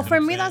 well, You know for what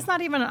I'm me, saying? that's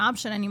not even an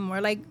option anymore.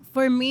 Like,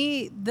 for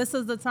me, this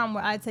is the time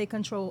where I take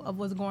control of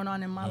what's going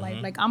on in my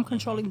life. Like, I'm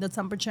controlling the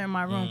temperature in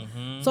my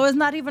room. So it's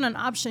not even an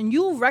option.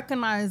 You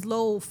recognize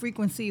low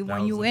frequency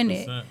when you in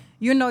it. 1000%.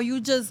 You know, you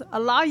just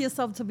allow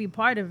yourself to be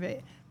part of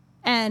it.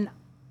 And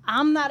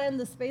I'm not in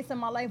the space in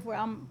my life where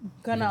I'm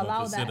gonna You're gonna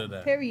allow consider that,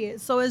 that. period.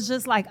 So it's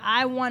just like,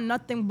 I want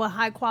nothing but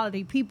high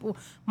quality people.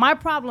 My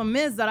problem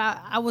is that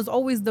I was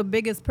always the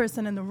biggest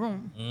person in the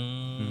room.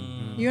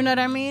 You know what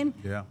I mean?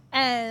 Yeah.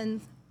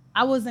 And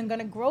I wasn't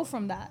gonna grow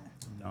from that.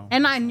 No.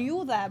 And I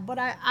knew that, but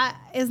I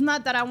it's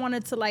not that I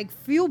wanted to like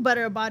feel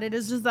better about it.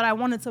 It's just that I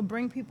wanted to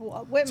bring people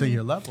up with To me.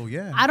 your level,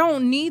 yeah. I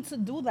don't need to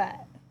do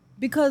that,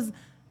 because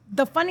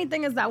the funny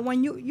thing is that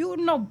when you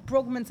know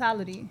broke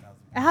mentality,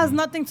 it has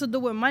nothing to do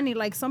with money.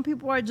 Like, some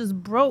people are just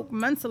broke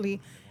mentally,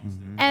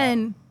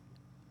 and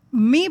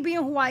me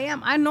being who I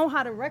am, I know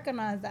how to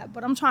recognize that.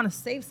 But I'm trying to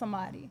save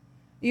somebody,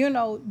 you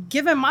know,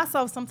 giving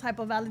myself some type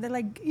of value. They're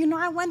like, you know,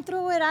 I went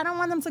through it. I don't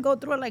want them to go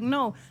through it. Like,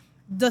 no,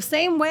 the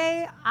same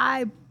way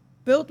I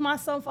built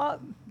myself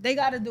up, they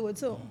got to do it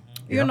too.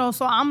 You Yeah. know,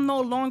 so I'm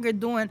no longer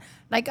doing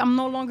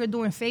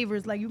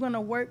favors. Like, you're gonna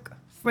work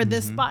for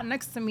this spot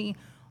next to me,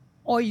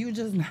 or you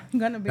just not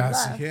gonna be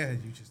left. Yeah,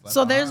 you just like,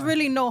 So there's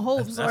really no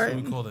hopes. That's or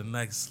what we call the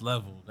next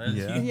level. That's,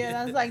 Yeah. yeah,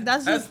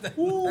 that's just That's just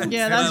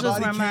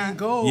where I'm can't at.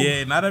 go.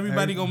 Yeah, not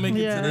everybody gonna make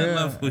it Yeah. to that Yeah,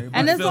 level. everybody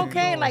And it's Feel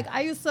okay. me? Like,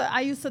 I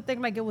used to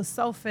think like it was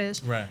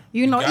selfish. Right.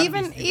 You know, gotta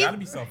even you gotta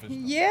be selfish. though.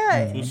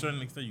 yeah. To a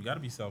certain extent, you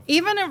gotta be selfish.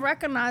 Even in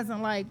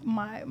recognizing like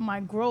my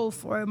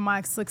growth or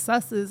my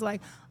successes,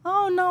 like,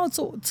 oh no,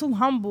 too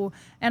humble.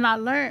 And I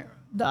learned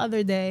the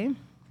other day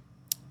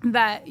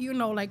that, you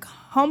know, like,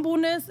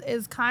 humbleness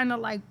is kind of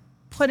like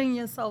putting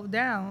yourself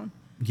down.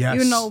 Yes,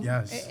 You know,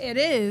 yes. it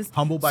is.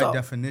 Humble by So,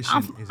 definition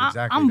is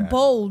exactly I'm that.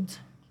 bold,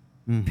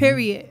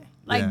 period.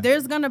 Like, Yeah.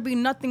 there's going to be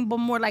nothing but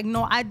more like,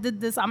 no, I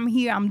did this. I'm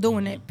here. I'm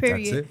doing it,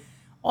 period. it.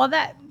 All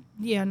that,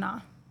 yeah,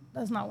 nah.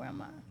 That's not where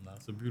I'm at. Nah,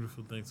 it's a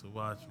beautiful thing to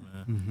watch,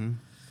 man.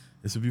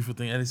 It's a beautiful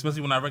thing, and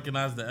especially when I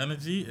recognize the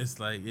energy. It's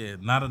like, yeah,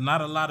 not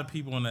a lot of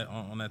people on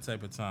that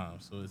type of time.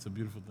 So it's a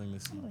beautiful thing to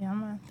see. Yeah,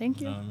 man.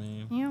 Thank you. You know what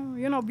I mean?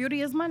 You know,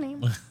 beauty is money.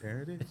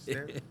 There it is.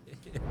 There it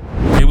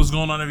is. Hey, what's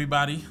going on,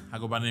 everybody? I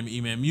go by the name of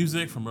E-Man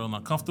Music from Real and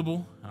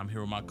Uncomfortable. I'm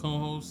here with my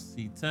co-host,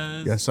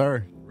 C-Tez, Yes,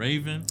 sir.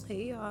 Raven.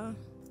 Hey, y'all.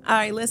 All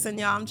right, listen,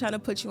 y'all, I'm trying to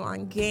put you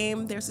on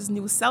game. There's this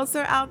new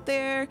seltzer out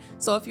there.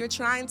 So if you're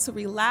trying to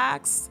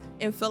relax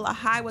and feel a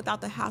high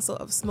without the hassle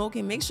of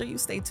smoking, make sure you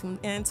stay tuned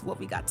in to what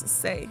we got to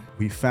say.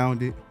 We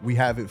found it. We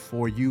have it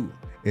for you.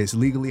 It's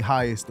legally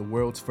highest, the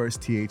world's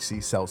first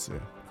THC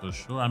seltzer. For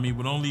sure. I mean,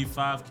 with only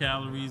 5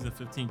 calories and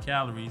 15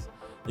 calories,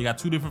 they got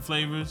 2 different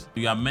flavors.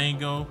 You got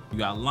mango, you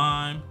got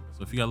lime.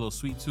 So if you got a little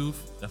sweet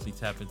tooth, definitely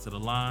tap into the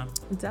lime.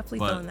 Definitely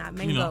But, feeling that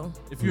mango. you know,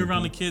 if you're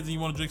around the kids and you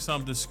want to drink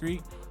something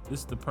discreet, this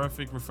is the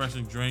perfect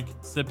refreshing drink.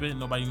 Sip it,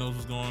 nobody knows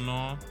what's going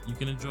on. You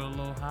can enjoy a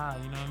little high,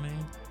 you know what I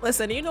mean?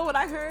 Listen, you know what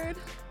I heard?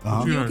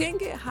 Uh-huh. You can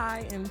get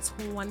high in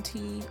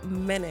 20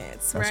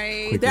 minutes, That's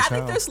right? quick I as think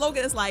hell. their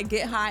slogan is like,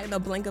 get high in the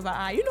blink of an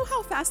eye. You know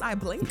how fast I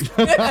blink?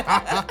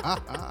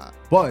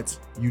 But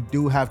you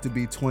do have to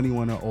be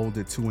 21 or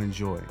older to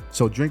enjoy.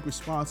 So drink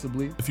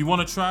responsibly. If you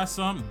want to try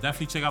some,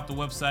 definitely check out the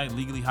website,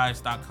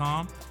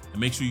 legallyhighest.com, and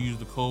make sure you use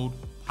the code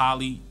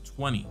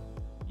POLY20.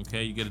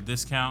 Okay, you get a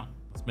discount.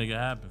 Let's make it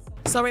happen.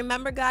 So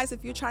remember, guys,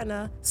 if you're trying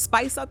to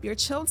spice up your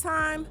chill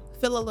time,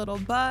 feel a little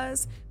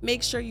buzz,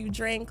 make sure you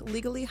drink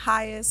Legally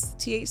Highest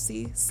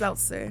THC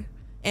Seltzer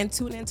and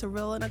tune in to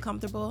Real and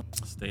Uncomfortable.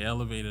 Stay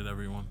elevated,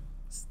 everyone.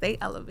 Stay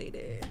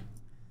elevated.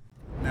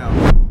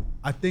 Now,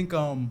 I think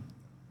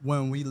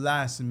when we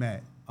last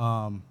met,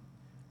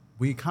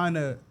 we kind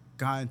of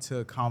got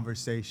into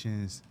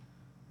conversations,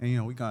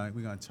 and we're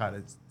gonna try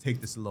to take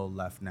this a little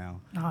left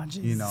now. Oh,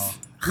 jeez. You know,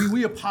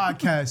 we a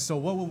podcast, so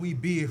what would we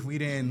be if we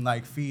didn't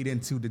like feed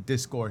into the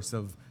discourse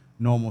of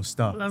normal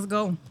stuff? Let's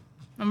go.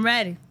 I'm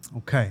ready.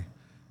 Okay,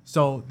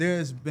 so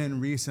there's been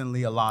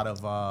recently a lot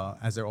of,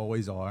 as there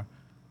always are,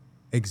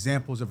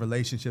 examples of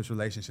relationships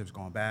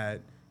gone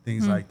bad,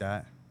 things like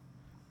that.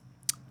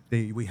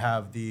 We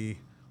have the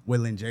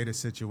Will and Jada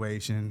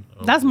situation.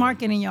 That's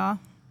marketing, y'all.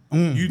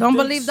 You Don't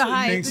think believe the so? You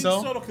hype. think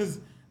so? so? Because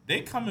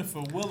they coming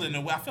for Will in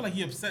a way. I feel like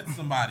he upset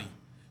somebody.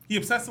 He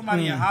upset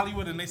somebody in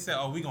Hollywood, and they said,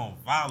 "Oh, we gonna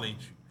violate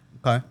you."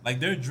 Okay. Like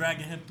they're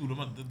dragging him through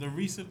the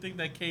recent thing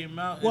that came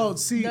out. Well,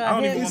 is- see, The I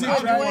don't hit even with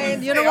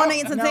Dwayne, you don't want to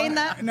entertain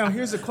that? Now,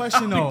 here's a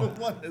question though. even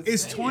wanna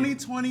It's say it.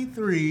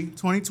 2023,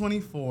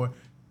 2024.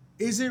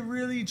 Is it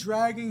really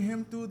dragging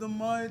him through the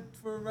mud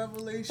for a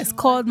revelation? It's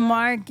called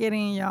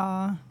marketing,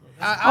 y'all.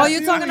 I Oh, you're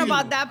feel talking you.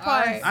 about that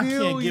part. I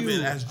feel can't give you.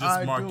 it as just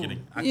I do.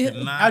 marketing. I Yeah.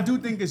 cannot. I do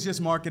think it's just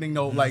marketing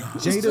though. Like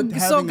Jada having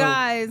So,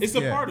 guys, It's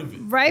a Yeah. part of it.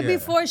 right Yeah.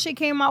 before she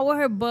came out with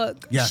her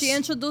book, Yes. she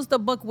introduced the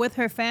book with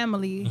her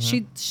family.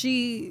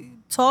 She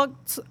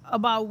talked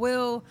about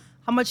Will,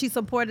 how much he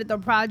supported the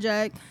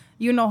project.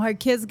 You know, her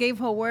kids gave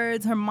her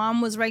words. Her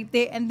mom was right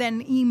there. And then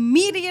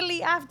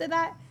immediately after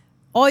that,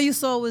 all you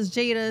saw was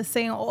Jada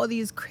saying all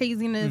these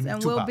craziness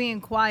and Will Tupac.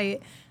 being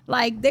quiet.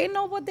 Like, they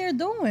know what they're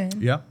doing.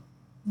 Yeah.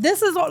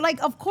 This is all,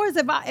 like, of course,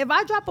 if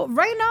I drop it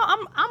right now,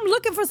 I'm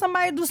looking for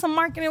somebody to do some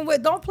marketing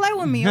with. Don't play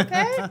with me,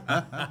 okay?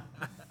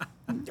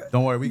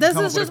 Don't worry, we This can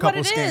come is up with a just what couple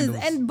it is,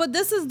 scandals. but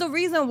this is the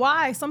reason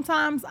why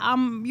sometimes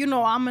I'm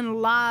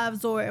in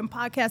lives or in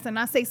podcasts and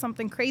I say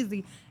something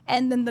crazy,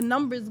 and then the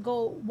numbers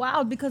go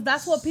wild because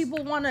that's what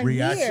people want to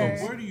Reaction.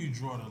 hear. Where do you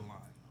draw the line?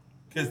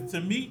 Because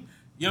to me,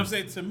 you know what I'm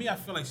saying? To me, I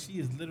feel like she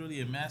is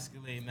literally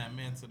emasculating that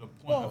man to the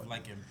point of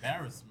like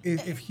embarrassment.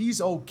 If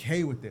he's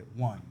okay with it,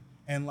 one.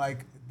 And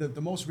like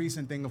the most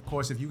recent thing, of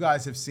course, if you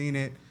guys have seen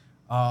it,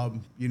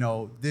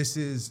 this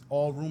is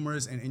all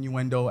rumors and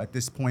innuendo at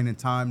this point in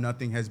time.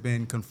 Nothing has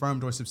been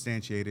confirmed or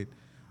substantiated.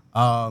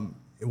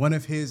 One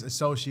of his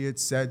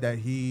associates said that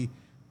he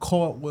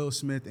caught Will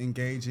Smith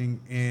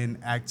engaging in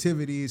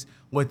activities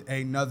with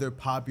another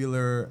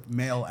popular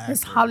male actor.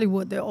 It's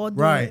Hollywood; they're all doing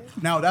Right. it.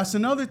 Now, that's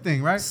another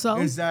thing, right? So?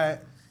 Is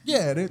that,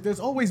 there's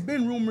always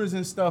been rumors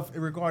and stuff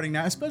regarding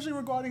that, especially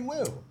regarding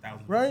Will, 1000%.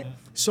 right?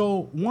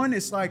 So, one,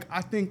 it's like,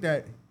 I think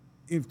that,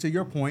 if to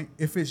your point,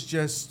 if it's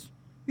just,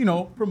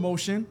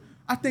 promotion,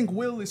 I think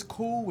Will is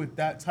cool with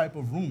that type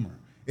of rumor.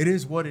 It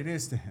is what it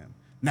is to him.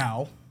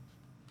 Now,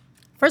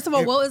 First of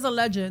all, If- Will is a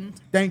legend.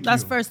 thank you.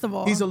 That's first of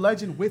all. He's a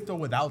legend with or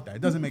without that.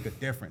 It doesn't make a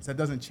difference. That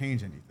doesn't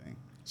change anything.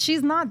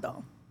 She's not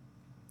though.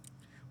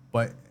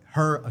 But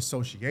her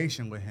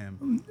association with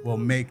him will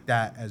make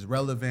that as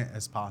relevant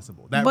as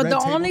possible. That But Red the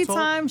Table only Talk-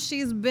 time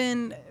she's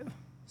been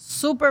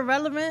super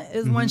relevant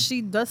is when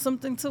she does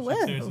something to tears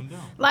Will. him down.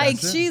 Like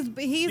That's it.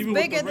 he's Even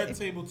bigger. with the Red than,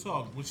 Table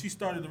Talk, when she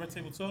started the Red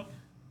Table Talk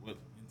with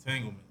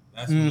entanglement,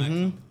 that's when that comes. You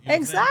know what I'm saying?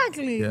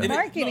 exactly Yeah. And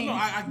marketing.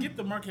 I get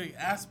the marketing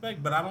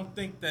aspect, but I don't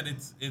think that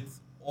it's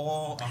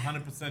all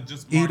 100%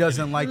 just marketing. He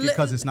doesn't like it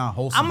because it's not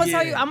wholesome. I'm gonna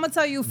tell you. Yeah. I'm gonna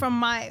tell you from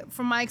my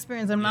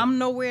experience, and I'm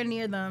nowhere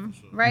near them,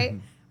 right?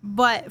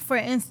 But for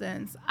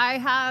instance, I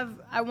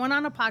went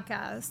on a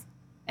podcast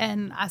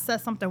and I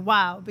said something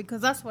wild because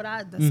that's what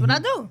I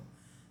do.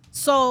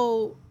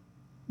 So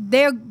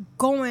they're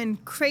going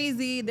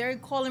crazy. They're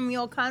calling me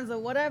all kinds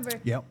of whatever.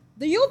 Yep.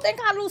 Do you think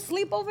I lose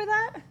sleep over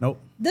that? Nope.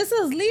 This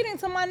is leading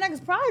to my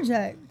next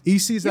project. He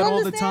sees that You all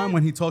the understand? time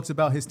when he talks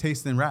about his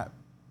taste in rap.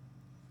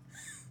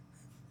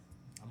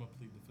 I'm gonna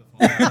plead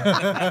the fifth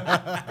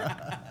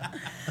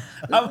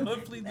on I'm gonna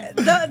plead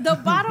the fifth.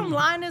 The bottom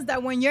line is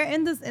that when you're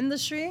in this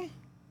industry,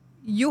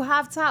 you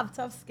have to have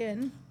tough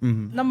skin.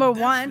 Number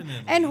one,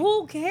 Definitely. and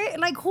who cares?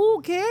 Like,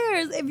 who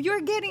cares if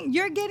you're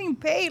getting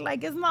paid?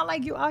 Like, it's not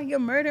like you out here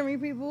murdering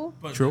people.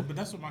 But, True. But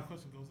that's what my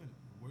question goes in.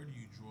 Where do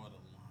you draw the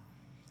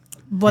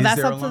line? But Is that's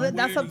there a up to line?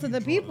 that's Where up do to you the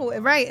draw people, the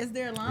line? right? Is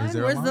there a line?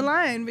 there a Where's the line?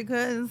 line?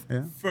 Because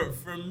Yeah.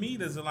 For me,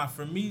 there's a lot.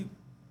 For me,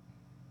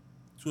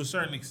 to a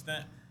certain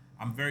extent,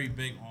 I'm very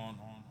big on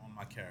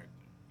my character.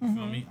 You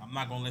feel me? I'm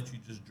not gonna let you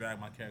just drag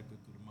my character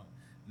through the mud.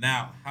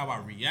 Now, how I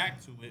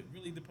react to it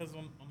really depends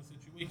on the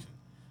situation.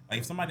 Like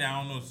if somebody I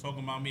don't know is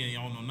talking about me and you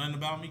don't know nothing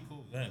about me,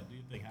 cool. Go ahead, do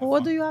your thing. But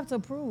what do you have to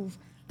prove?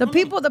 The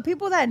people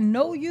that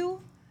know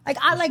you, like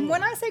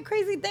when I say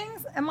crazy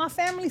things and my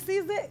family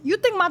sees it, you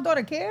think my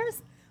daughter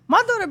cares?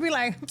 My daughter be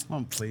like,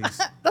 Oh, please.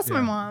 that's my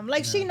Yeah. mom.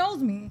 Like she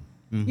knows me.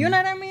 You know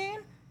what I mean?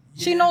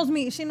 She knows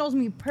me. She knows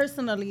me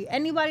personally.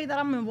 Anybody that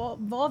I'm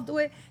involved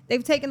with,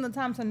 they've taken the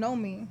time to know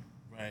me.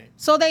 Right.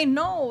 So they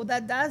know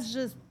that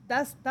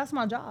that's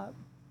my job.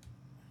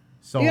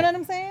 So You know what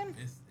I'm saying?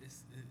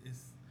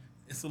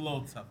 It's a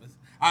little tough.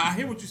 I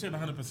hear what you said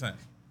 100%.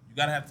 You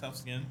gotta have tough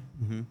skin.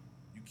 You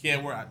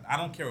can't wear. I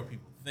don't care what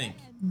people think.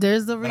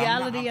 There's the But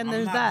reality and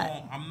there's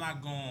that. I'm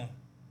not going.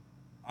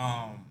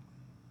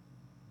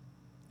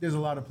 there's a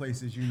lot of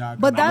places you're not.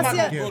 But gonna I'm that's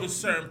not it. gonna go to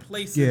certain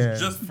places Yeah.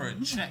 just for a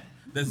check.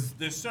 There's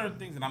certain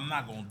things that I'm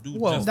not gonna do.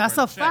 Well, just That's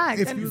for a check. fact.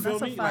 If and you feel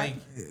that's a me? fact. Like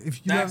If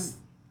you that's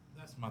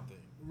my thing.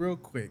 real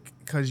quick,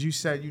 because you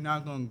said you're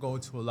not going to go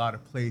to a lot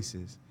of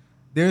places.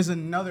 There's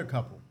another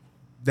couple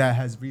that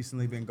has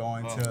recently been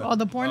going to. Oh,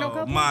 the porno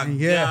couple? My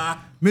Yeah, God.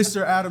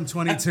 Mr. Adam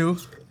 22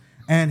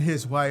 and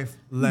his wife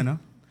Lena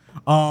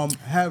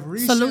have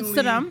recently. Salutes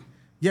to them.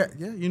 Yeah.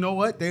 You know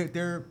what?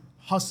 They're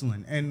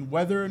hustling, and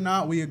whether or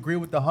not we agree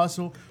with the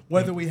hustle,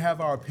 whether we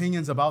have our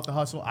opinions about the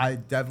hustle, I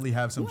definitely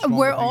have some. Strong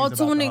We're all opinions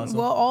about the tuning. hustle.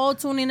 We're all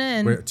tuning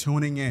in. We're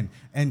tuning in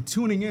and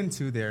tuning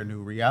into their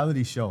new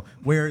reality show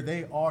where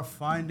they are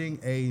finding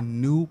a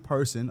new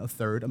person,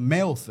 a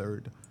male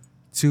third,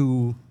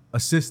 to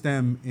assist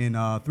them in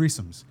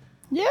threesomes.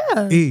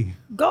 Yeah. E,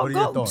 Go, what are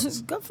your go.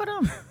 thoughts? Good for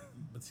them.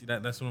 But see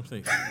that's what I'm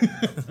saying.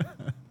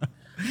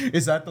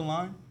 Is that the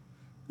line?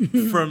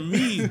 For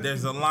me,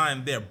 there's a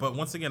line there, but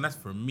once again, that's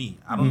for me.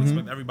 I don't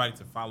expect everybody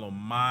to follow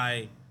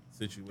my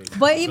situation.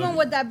 But even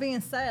with that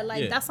being said,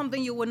 like Yeah. that's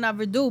something you would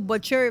never do.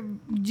 But you're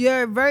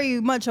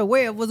very much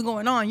aware of what's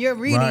going on. You're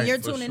reading. Right, You're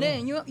for tuning sure.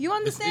 in. You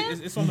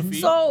understand? It's on the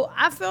feed. So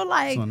I feel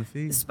like, on the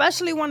feed.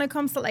 especially when it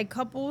comes to like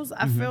couples,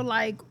 I feel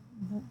like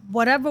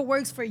whatever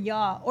works for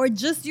y'all or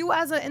just you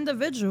as an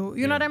individual.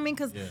 You know what I mean?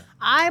 Because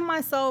I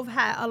myself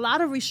had a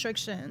lot of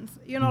restrictions.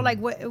 You know, like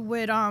with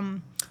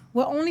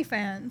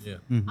OnlyFans.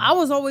 Yeah. I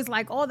was always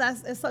like, oh,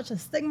 it's such a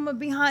stigma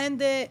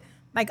behind it.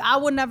 Like I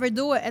would never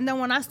do it. And then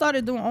when I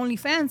started doing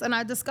OnlyFans and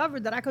I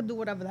discovered that I could do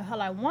whatever the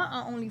hell I want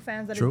on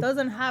OnlyFans, that True. it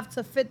doesn't have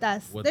to fit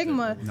that What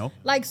stigma. the- Nope.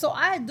 Like, so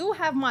I do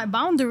have my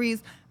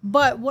boundaries,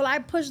 but will I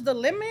push the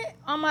limit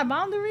on my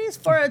boundaries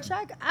for a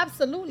check?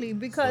 Absolutely.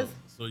 Because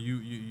So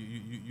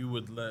you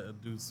would let a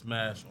dude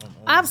smash on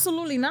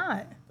absolutely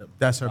not.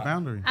 That's her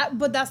boundary.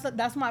 But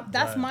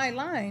that's my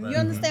line. You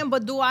understand?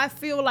 But do I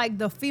feel like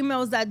the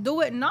females that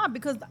do it? Not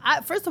because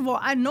first of all,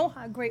 I know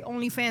how great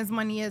OnlyFans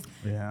money is,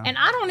 Yeah. and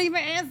I don't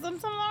even answer them.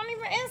 I don't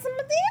even answer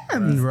my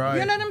DMs. Right.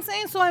 You know what I'm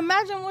saying? So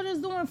imagine what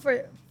it's doing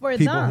for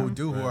People them. who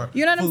do who are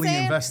You know what fully I'm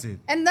saying? invested.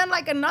 And then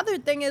like another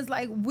thing is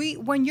like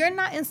when you're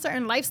not in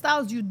certain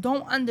lifestyles, you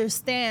don't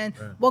understand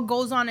what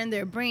goes on in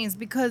their brains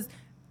because.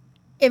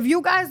 If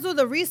you guys do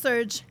the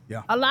research,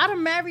 Yeah. a lot of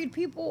married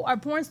people are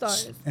porn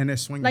stars. And they're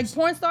swingers. Like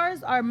porn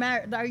stars are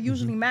married, are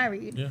usually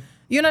married. Yeah.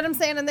 You know what I'm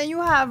saying? And then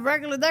you have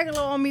regular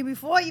on me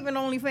before even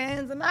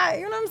OnlyFans, and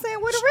you know what I'm saying?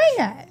 Where the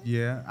ring at?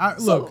 Yeah.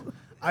 So, Look,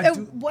 I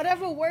do.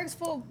 whatever works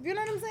for, you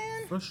know what I'm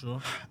saying? For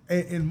sure.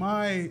 In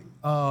my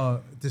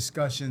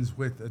discussions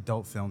with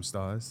adult film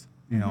stars,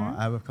 you know,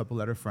 I have a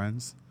couple other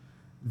friends.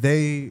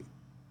 They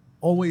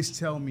always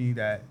tell me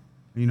that,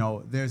 you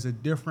know, there's a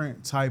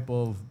different type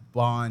of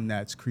bond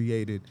that's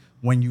created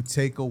when you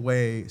take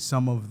away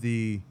some of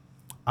the,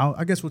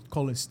 I guess we'll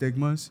call it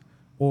stigmas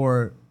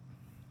or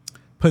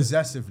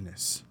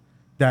possessiveness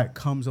that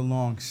comes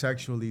along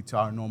sexually to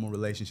our normal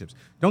relationships.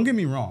 Don't get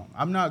me wrong.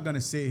 I'm not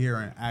gonna sit here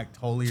and act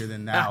holier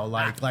than thou,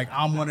 like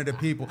I'm one of the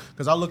people,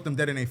 because I look them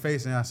dead in their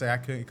face and I say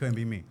it couldn't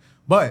be me.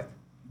 But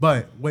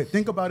wait,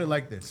 think about it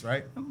like this,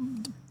 right?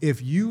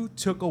 If you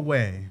took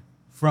away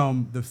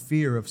from the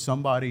fear of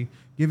somebody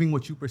giving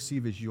what you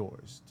perceive as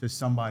yours to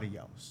somebody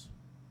else,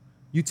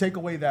 you take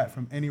away that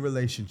from any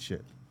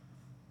relationship,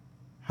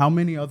 how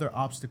many other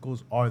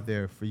obstacles are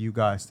there for you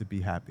guys to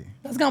be happy?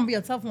 That's gonna be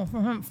a tough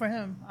one for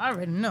him. I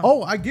already know.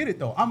 Oh, I get it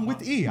though. I'm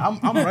with E. I'm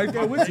right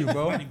there with you,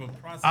 bro. Not even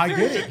process I what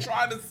get you're it.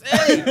 trying to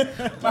say.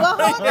 Well,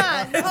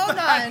 hold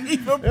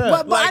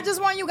on. But I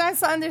just want you guys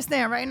to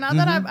understand, right? Not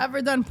that I've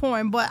ever done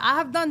porn, but I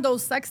have done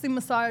those sexy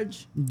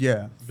massage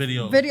Yeah.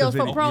 Videos videos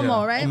for video,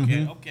 promo, yeah.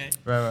 right? Okay.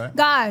 Right.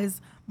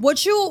 Guys,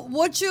 what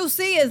you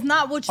see is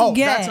not what you Oh,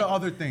 get. that's the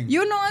other thing.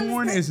 You know,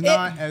 porn understand? is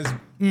not as.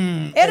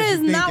 It as is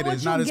you think not it what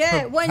is, you not as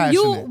get when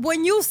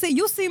passionate.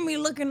 you see me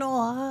looking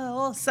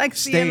all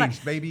sexy Stage, and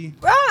like, baby.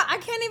 bruh, I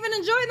can't even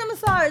enjoy the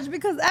massage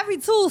because every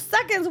 2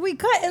 seconds we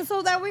cutting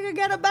so that we can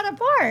get a better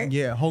part.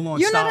 Yeah, hold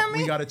on, You know stop. what I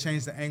mean? We gotta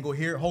change the angle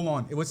here. Hold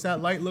on. What's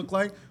that light look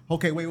like?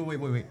 Okay,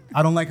 wait.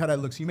 I don't like how that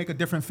looks. You make a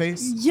different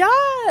face.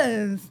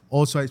 Yes.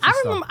 All types of I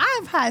stuff. remember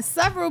I've had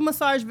several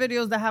massage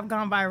videos that have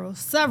gone viral.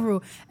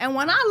 Several. And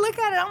when I look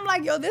at it, I'm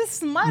like, yo,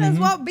 this might as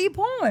well be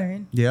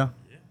porn. Yeah.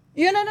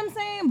 You know what I'm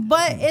saying?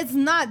 But it's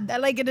not that,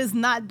 like, it is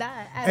not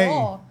that at Hey,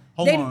 all.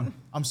 hold They- on.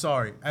 I'm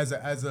sorry. As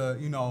a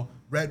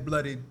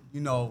red-blooded,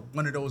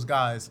 one of those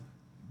guys,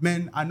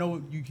 men, I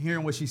know you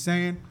hearing what she's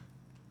saying.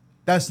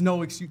 That's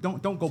no excuse.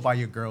 Don't go buy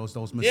your girls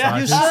those Yeah,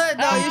 massages. You should.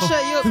 No, you should.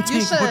 You Don't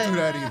should. go do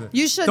that either.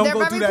 You should. Don't They're go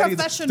very do that either.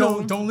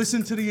 professional. Don't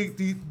listen to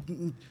the.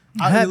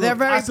 They're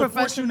very I support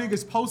professional. you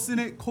niggas posting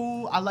it.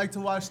 Cool. I like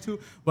to watch too.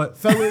 But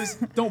fellas,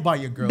 don't buy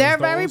your girls. They're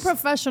very those.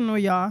 professional,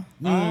 y'all.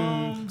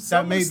 Some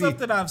that may of the stuff be.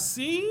 that I've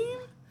seen,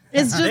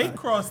 It's they just.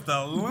 crossed the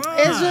line.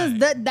 It's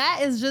just that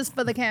is just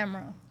for the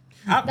camera.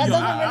 That doesn't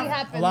really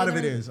happen. A lot of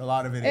it is. A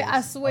lot of it is.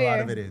 I swear. A lot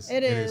of it is.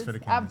 It is. for the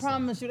I camera.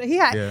 promise you that he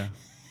had. Yeah.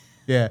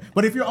 Yeah.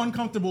 But if you're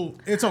uncomfortable,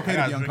 it's okay to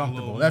gotta be drink a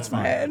uncomfortable. little That's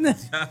more. fine.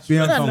 Be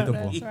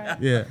uncomfortable. That's right.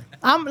 Yeah.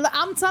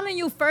 I'm telling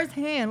you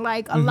firsthand.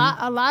 Like a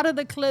lot of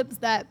the clips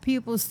that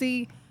people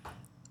see,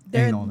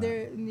 Ain't all that.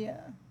 they're yeah,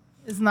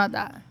 it's not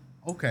that.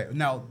 Okay.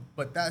 Now,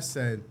 but that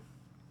said,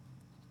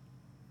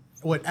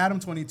 what Adam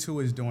 22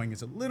 is doing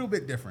is a little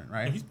bit different,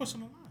 right? He's pushing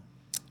the line.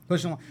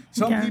 Pushing on.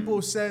 Some Yeah.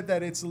 people said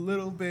that it's a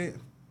little bit.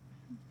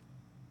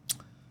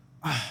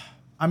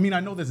 I mean, I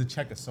know there's a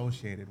check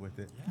associated with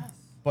it,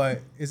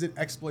 but is it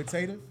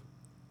exploitative?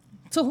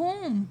 To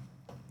whom?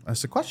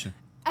 That's the question.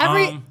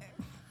 Every.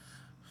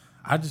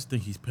 I just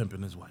think he's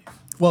pimping his wife.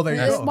 Well, there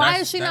you Why go.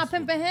 That's- is she not that's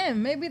pimping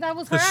him? Maybe that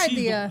was her 'Cause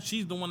idea.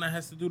 she's the one that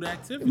has to do the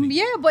activity.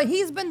 Yeah, but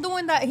he's been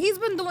doing that. He's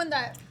been doing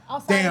that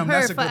outside Damn, of her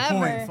that's a forever. good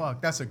point.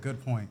 Fuck, that's a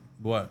good point.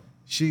 What?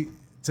 She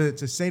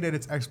to say that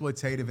it's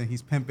exploitative and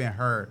he's pimping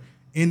her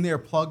in their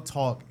plug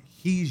talk.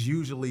 He's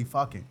usually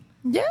fucking.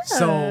 Yeah.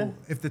 So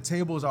if the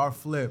tables are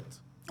flipped,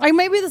 Like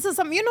maybe this is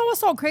something. You know what's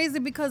so crazy?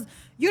 Because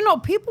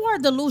people are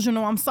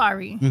delusional. I'm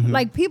sorry. Mm-hmm.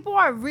 Like people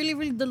are really,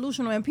 really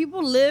delusional, and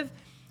people live,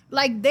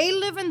 like they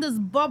live in this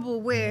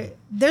bubble where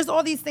there's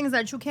all these things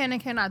that you can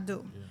and cannot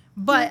do.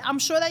 But I'm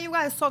sure that you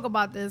guys talk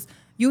about this.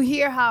 You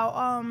hear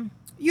how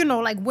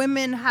like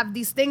women have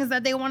these things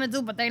that they want to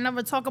do, but they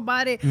never talk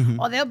about it, Mm-hmm.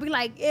 or they'll be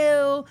like,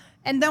 ew.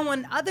 And then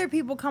when other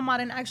people come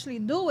out and actually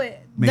do it,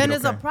 Make then it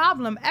it's a okay.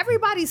 problem.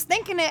 Everybody's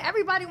thinking it.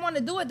 Everybody want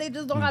to do it. They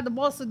just don't have the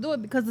balls to do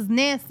it because it's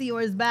nasty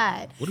or it's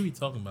bad. What are we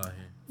talking about here?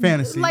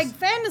 fantasies. Like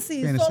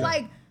fantasies. Fantasy. So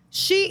like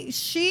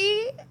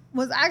she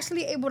was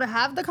actually able to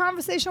have the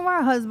conversation with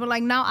her husband.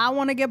 Like, now I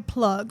want to get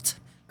plugged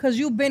because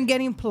you've been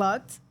getting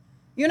plugged.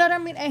 You know what I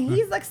mean? And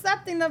he's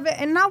accepting of it.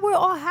 And now we're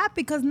all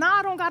happy because now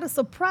I don't got to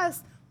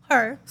suppress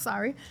her.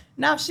 Sorry.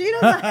 Now she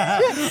doesn't.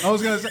 I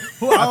was gonna say,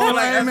 oh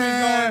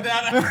man,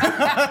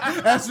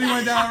 Esmy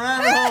went down a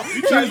rabbit hole.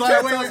 She was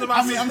like, wait,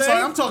 I mean, I'm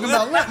sorry, I'm talking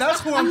about.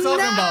 That's who I'm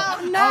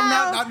talking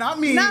about. Not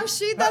me. Now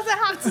she doesn't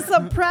have to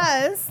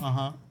suppress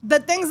the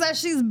things that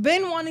she's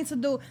been wanting to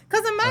do.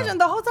 Because imagine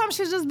the whole time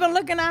she's just been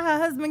looking at her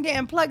husband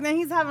getting plugged and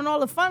he's having all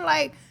the fun.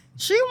 Like,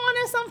 she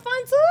wanted some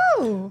fun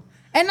too.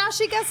 And now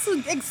she gets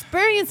to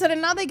experience it,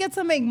 and now they get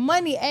to make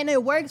money, and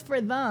it works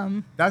for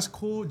them. That's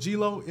cool,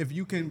 G-Lo, if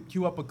you can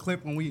cue up a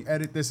clip when we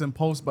edit this in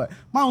post. But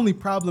my only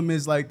problem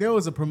is, like, there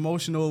was a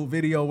promotional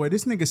video where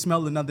this nigga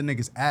smelled another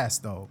nigga's ass,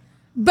 though.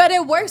 But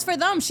it works for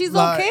them. She's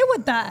Like- okay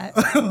with that.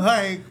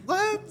 Like,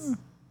 what?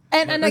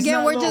 And That's again,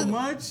 not we're a little just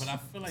much. But I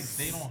feel like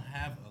they don't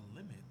have a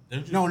limit. They're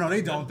just, No,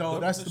 they don't, though. they're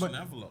That's pushing but the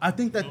envelope. I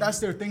think that's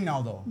their thing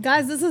now, though.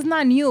 guys. This is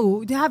not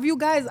new. Have you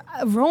guys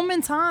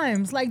Roman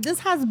times? Like, this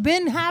has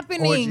been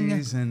happening.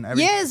 Orgies and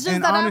everything. Yeah, it's just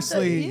And that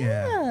honestly,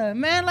 yeah,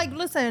 man. Like,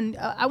 listen,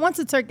 I went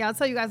to Turkey. I'll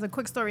tell you guys a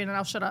quick story, and then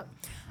I'll shut up.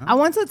 I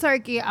went to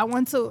Turkey.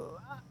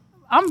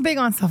 I'm big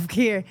on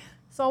self-care,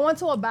 so I went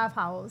to a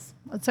bathhouse,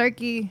 a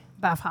Turkey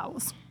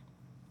bathhouse.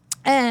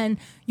 And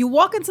you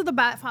walk into the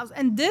bathhouse,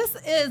 and this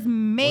is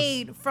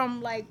made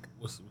from like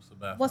What's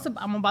the bath?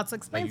 I'm about to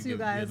explain Like to you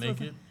guys. Get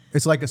naked?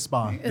 It's like a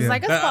spa. It's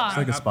like a spa. It's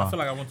like a spa. I feel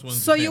like I went to one. in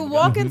So Japan, you but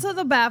walk go ahead. into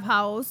the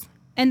bathhouse,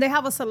 and they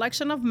have a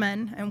selection of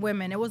men and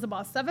women. It was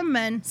about 7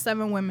 men,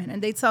 7 women,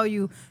 and they tell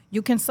you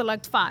you can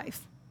select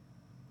 5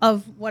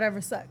 of whatever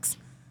sex.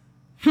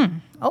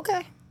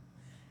 Okay.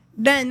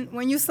 Then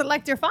when you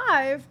select your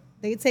 5,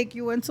 they take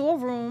you into a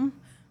room,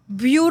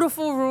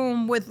 beautiful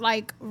room with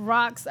like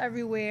rocks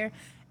everywhere.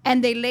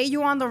 And they lay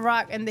you on the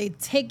rock and they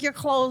take your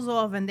clothes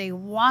off and they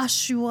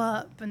wash you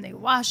up and they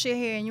wash your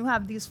hair. And you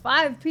have these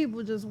 5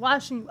 people just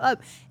washing you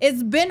up.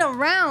 It's been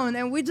around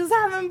and we just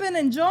haven't been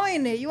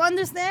enjoying it. You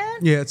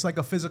understand? Yeah, it's like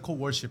a physical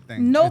worship thing.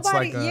 It's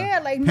Nobody,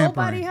 like a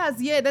nobody pampering. has,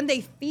 then they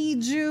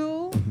feed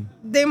you,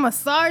 they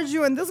massage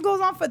you, and this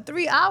goes on for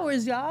 3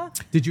 hours, y'all.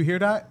 Did you hear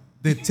that?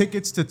 The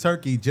tickets to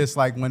Turkey just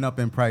like went up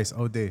in price.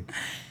 OD.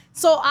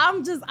 So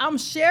I'm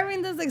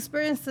sharing this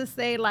experience to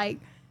say, like,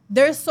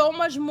 there's so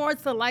much more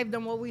to life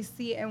than what we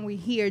see and we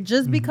hear.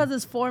 Just because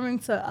it's foreign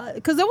to,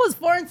 because it was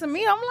foreign to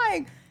me. I'm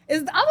like, I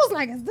was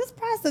like, is this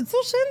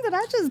prostitution? Did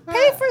I just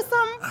pay for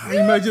some?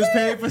 You might just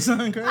pay for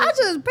something crazy. I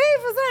just paid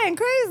for something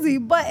crazy,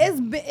 but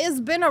it's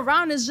been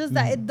around. It's just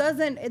that it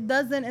doesn't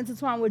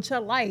intertwine with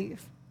your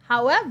life.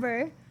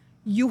 However,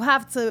 you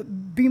have to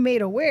be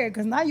made aware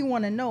because now you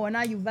want to know and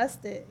now you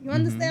vested. You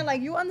understand?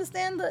 Like, you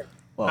understand the.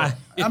 Well,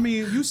 I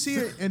mean, you see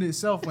it in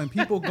itself when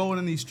people go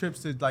on these trips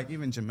to like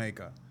even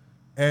Jamaica.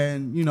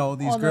 And these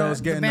All girls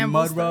the getting the bamboo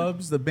mud stuff.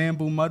 rubs, the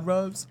bamboo mud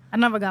rubs. I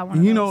never got one.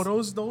 And of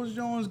those. those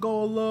Jones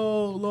go a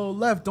little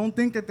left. Don't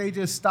think that they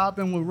just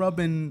stopping with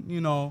rubbing,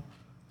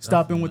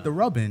 stopping with the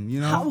rubbing,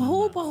 you know?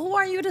 Who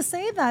are you to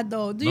say that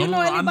though? Do you No,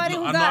 know no, anybody I'm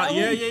who not- got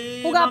yeah,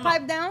 who got no.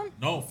 piped down?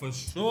 No, for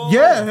sure.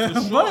 Yeah,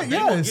 for sure. right, They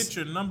will yes. get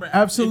your number.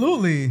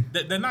 Absolutely.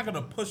 They're not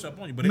gonna push up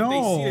on you, but No. if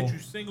they see that you're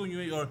single,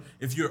 or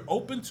if you're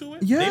open to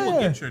it, they Yeah. will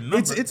get your number.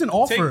 It's an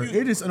offer.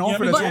 It is an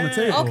offer what that's I on mean? the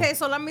table. Okay,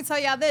 so let me tell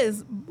y'all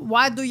this.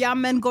 Why do y'all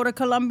men go to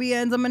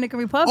Colombia and Dominican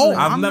Republic? Oh,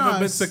 I've I'm never not-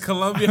 been to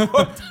Colombia.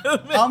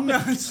 I'm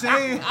not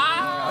saying.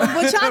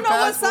 but y'all know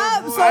what's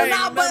up. So I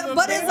now, ain't never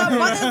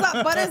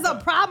but it's a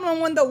problem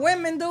when the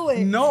women do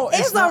it. No, it's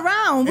it's not.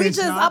 around. We It's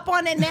just not. up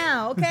on it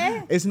now,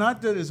 okay? It's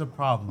not that it's a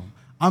problem.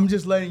 I'm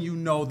just letting you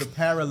know the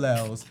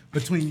parallels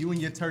between you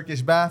and your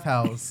Turkish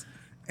bathhouse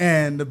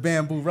and the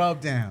bamboo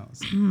rub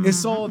downs.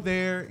 It's all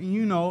there,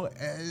 you know.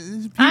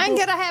 I ain't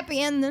get a happy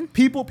ending.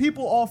 People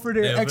offer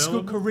their They're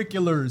available?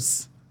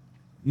 extracurriculars.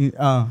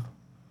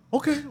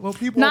 Okay, well,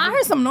 people. Nah, I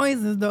heard some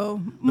noises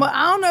though. But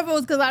I don't know if it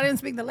was because I didn't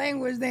speak the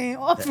language. They ain't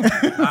offer.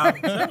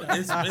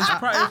 It's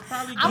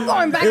probably I'm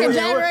going back in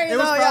January It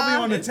was though, probably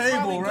y'all. on the It's table,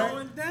 probably right?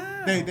 going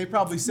down. They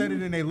probably said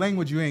it in their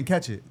language. You ain't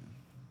catch it.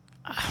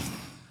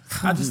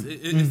 I just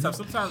it's tough.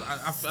 Sometimes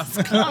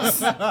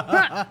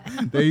I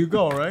There you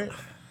go, right?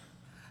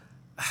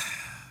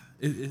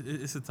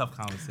 it's a tough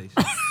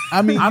conversation.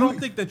 I mean, I don't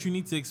think that you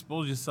need to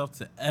expose yourself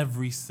to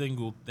every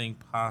single thing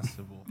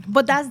possible.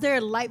 But that's their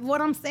life.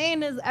 What I'm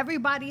saying is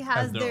everybody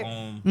has Has their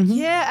own.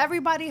 Yeah,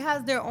 everybody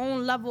has their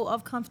own level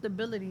of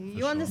comfortability.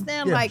 You sure.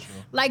 understand? Yeah, like sure.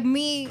 like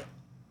me,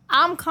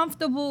 I'm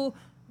comfortable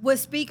with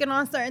speaking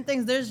on certain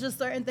things. There's just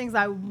certain things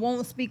I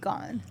won't speak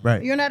on.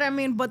 Right. You know what I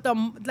mean? But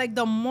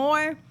the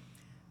more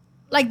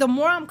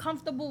I'm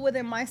comfortable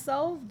within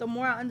myself, the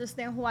more I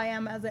understand who I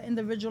am as an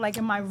individual, like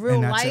in my real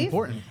And that's life.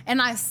 important.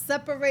 And I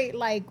separate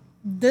like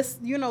this,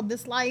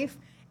 this life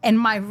and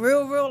my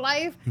real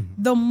life,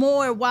 the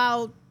more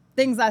wild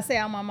things I say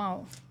out my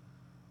mouth.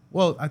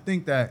 Well, I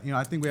think that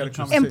I think we had a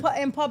Interesting.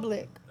 conversation. In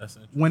public. That's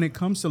interesting. When it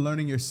comes to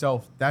learning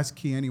yourself, that's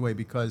key anyway,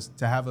 because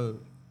to have a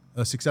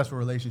successful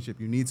relationship,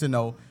 you need to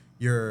know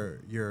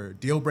your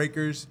deal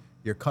breakers,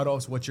 your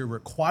cutoffs, what your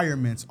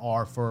requirements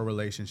are for a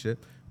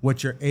relationship,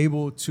 what you're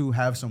able to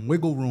have some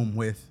wiggle room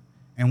with,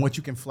 and what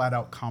you can flat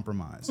out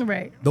compromise.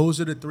 Right. Those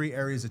are the three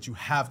areas that you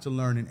have to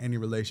learn in any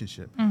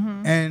relationship.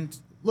 And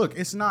look,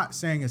 it's not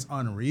saying it's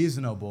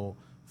unreasonable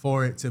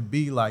for it to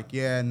be like,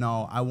 yeah,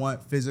 no, I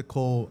want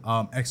physical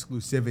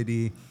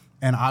exclusivity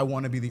and I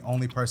want to be the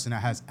only person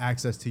that has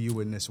access to you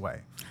in this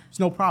way. It's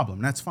no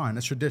problem. That's fine.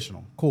 That's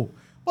traditional. Cool.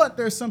 But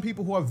there's some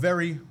people who are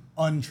very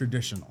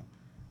untraditional.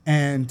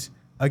 And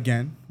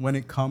again, when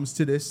it comes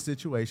to this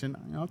situation,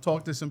 I've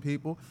talked to some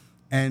people,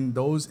 and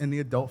those in the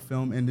adult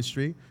film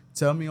industry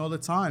tell me all the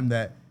time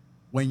that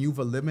when you've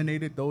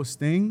eliminated those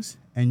things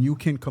and you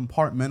can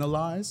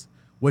compartmentalize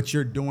what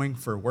you're doing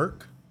for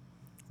work,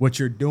 what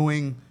you're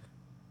doing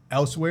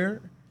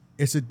elsewhere,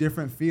 it's a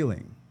different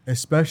feeling,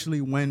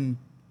 especially when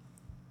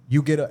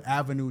you get an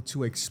avenue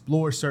to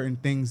explore certain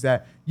things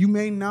that you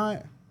may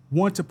not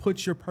want to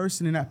put your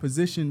person in that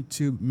position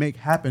to make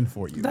happen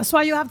for you. That's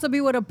why you have to be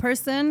with a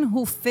person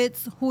who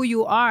fits who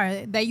you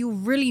are, that you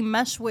really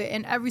mesh with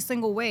in every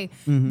single way.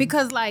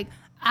 Because like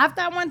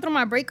after I went through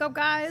my breakup,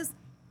 guys,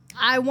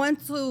 I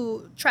went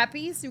to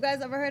trapeze. You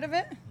guys ever heard of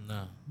it?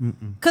 No.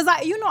 Because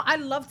I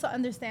love to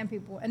understand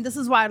people, and this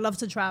is why I love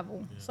to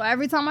travel. So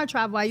every time I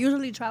travel, I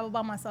usually travel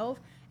by myself,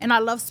 and I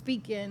love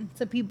speaking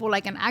to people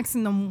like and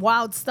asking them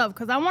wild stuff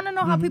because I want to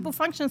know how people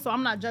function, so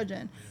I'm not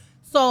judging.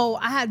 So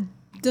I had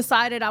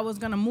decided I was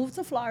gonna move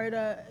to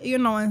Florida,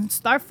 and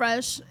start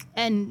fresh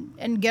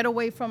and get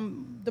away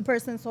from the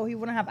person so he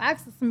wouldn't have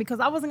access to me because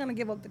I wasn't gonna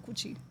give up the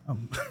coochie,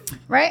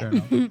 right?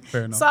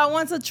 Fair enough. So I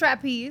went to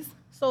trapeze.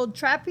 So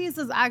trapeze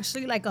is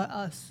actually like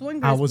a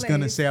swingers. I was going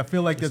to place. say, I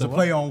feel like there's a It's a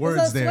play on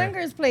words It's a there.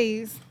 swingers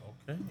place.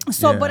 Okay.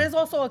 So, Yeah. but it's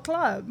also a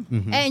club,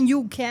 and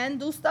you can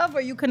do stuff or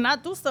you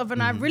cannot do stuff.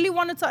 And I really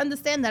wanted to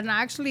understand that.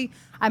 And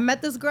I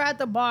met this girl at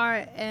the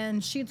bar,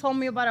 and she told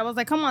me about it. I was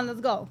like, "Come on,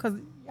 let's go," because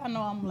I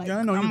know I'm like, Yeah,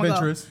 I know you're I'ma go.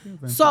 adventurous. You're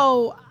adventurous.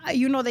 So,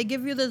 they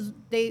give you this.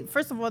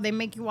 First of all, they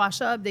make you wash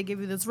up. They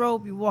give you this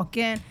rope. You walk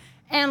in,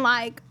 and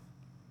like,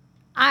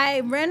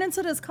 I ran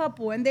into this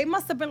couple, and they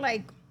must have been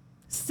like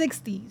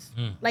 60s,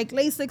 like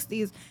late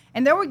 60s,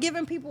 and they were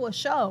giving people a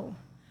show.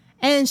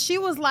 And she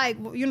was like,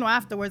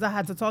 afterwards I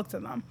had to talk to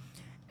them.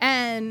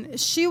 And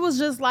she was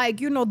just like,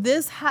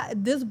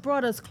 this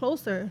brought us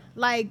closer.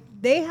 Like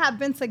they had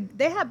been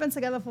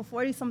together for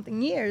 40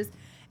 something years.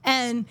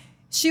 And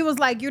she was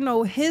like,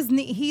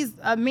 he's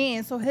a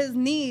man, so his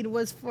need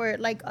was for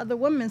like other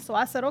women. So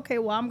I said, okay,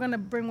 well, I'm going to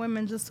bring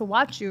women just to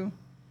watch you,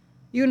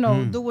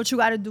 do what you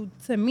got to do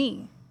to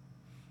me.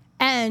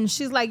 And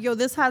she's like, yo,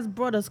 this has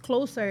brought us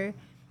closer.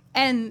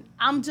 And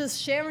I'm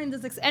just sharing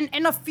this. And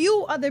a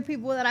few other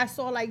people that I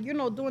saw, like,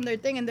 doing their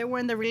thing, and they were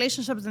in their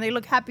relationships and they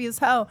look happy as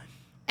hell.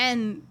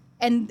 And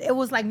it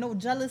was like no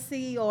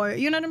jealousy or,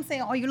 you know what I'm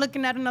saying? Or you're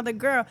looking at another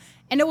girl.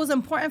 And it was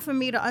important for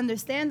me to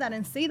understand that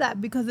and see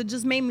that because it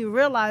just made me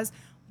realize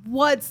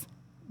what's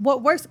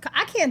what works.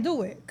 I can't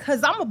do it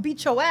because I'm gonna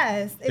beat your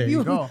ass if There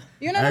you go.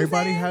 You know what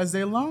Everybody I'm saying? has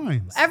their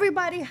lines.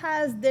 Everybody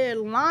has their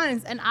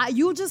lines, and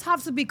you just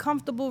have to be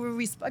comfortable with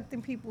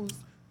respecting people's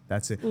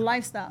That's it.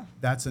 lifestyle.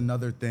 That's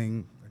another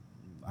thing.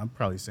 I'm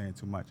probably saying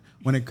too much.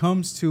 When it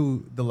comes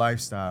to the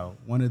lifestyle,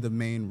 one of the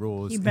main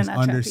rules He been is at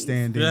trapeze.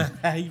 understanding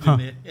You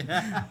been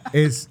there.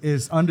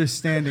 is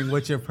understanding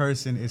what your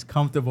person is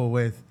comfortable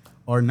with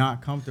or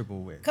not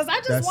comfortable with. Because I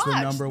just That's watched.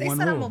 the number They one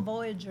said rule. I'm a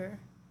voyager.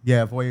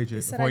 Yeah, Voyager.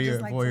 They said I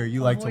just like Voyeur. to-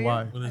 You a like to voyeur?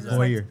 watch. What is that?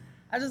 Voyeur.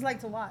 I just like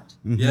to watch.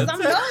 Yeah. Because I'm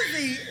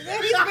nosy. He's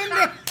been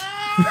there.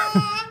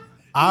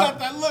 Got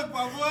that look,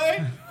 my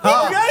boy. He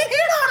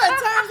know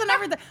the terms and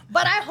everything.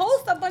 But I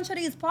host a bunch of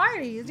these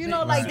parties. You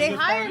know, like they Swingers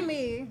hire party?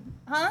 me.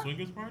 Huh?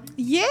 Swingers party?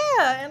 Yeah,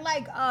 and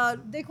like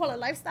they call it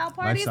lifestyle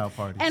parties. Lifestyle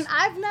parties. And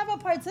I've never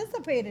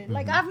participated.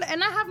 Like I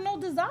have no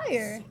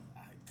desire.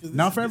 'Cause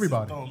Not for this is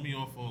everybody. throwing me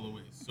off all the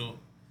way. So,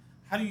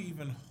 how do you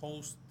even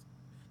host?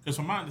 Because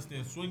from my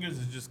understanding, swingers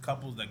is just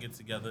couples that get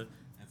together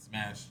and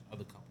smash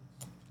other couples.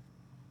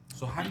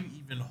 So, how do you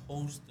even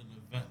host an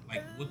event?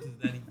 Like, what does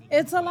that even?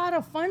 It's a look lot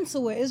of fun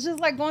to it. It's just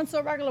like going to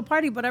a regular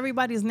party, but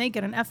everybody's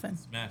naked and effing.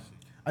 Smashing.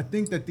 I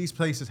think that these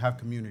places have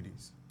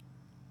communities.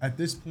 At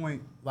this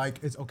point, like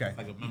it's okay.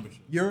 Like a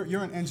membership.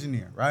 You're an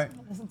engineer, right?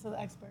 Listen to the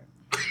expert.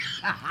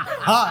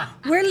 Hi.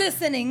 We're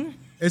listening.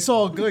 It's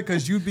all good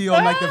because you'd be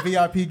on like the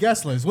VIP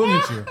guest list,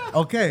 wouldn't you?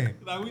 Okay.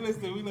 Like, we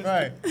listen.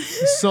 Right.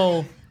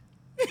 So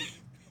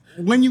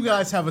when you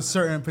guys have a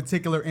certain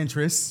particular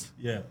interest,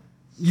 Yeah.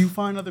 you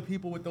find other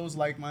people with those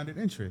like-minded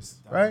interests,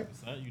 right?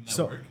 100%. You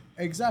So network.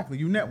 exactly,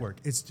 you network.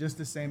 It's just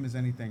the same as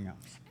anything else.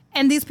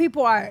 And these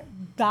people are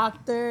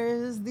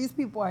doctors. These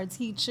people are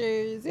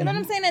teachers. You know what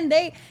I'm saying? And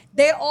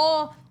they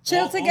all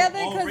chill together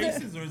all because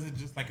races, or is it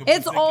just like a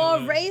it's all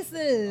particular-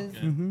 races.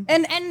 Okay.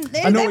 And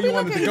they, I know they where be you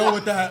wanted to looking go good.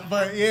 with that,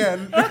 but yeah.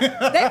 They be I know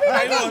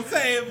looking, what I'm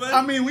saying, but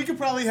I mean, we could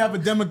probably have a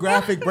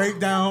demographic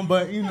breakdown,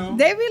 but you know.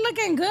 they be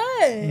looking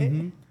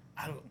good.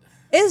 I don't.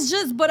 It's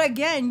just, but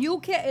again, you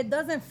can't. It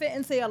doesn't fit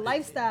into your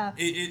lifestyle.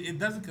 It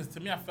doesn't, because to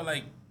me, I feel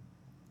like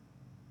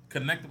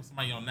connecting with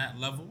somebody on that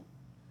level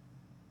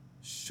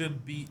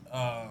should be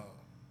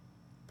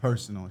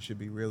Personal, it should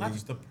be really. not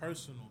just a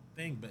personal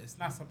thing, but it's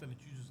not something that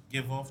you just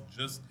give off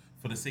just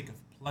for the sake of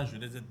pleasure.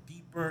 There's a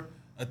deeper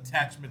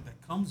attachment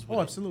that comes with Oh,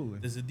 it. absolutely.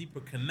 There's a deeper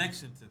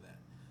connection to that.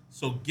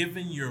 So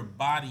giving your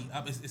body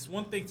up, it's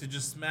one thing to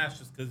just smash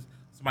just because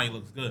somebody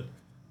looks good,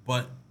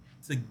 but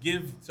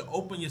to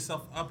open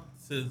yourself up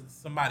to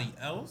somebody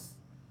else,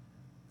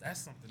 that's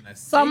something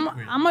that's So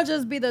sacred. I'm gonna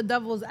just be the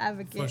devil's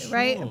advocate, For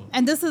right? sure.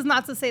 And this is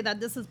not to say that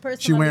this is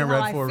personally wearing how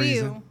red I for a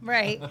feel, reason.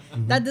 right?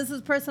 That this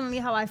is personally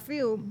how I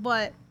feel,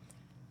 but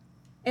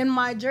in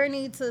my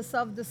journey to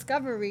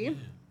self-discovery,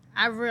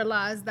 I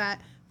realized that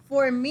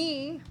for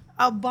me,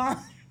 a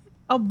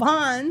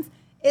bond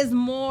is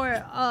more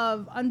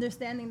of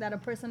understanding that a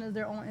person is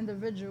their own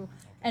individual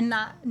and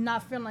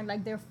not feeling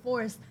like they're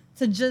forced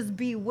to just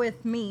be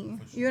with me.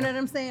 You know what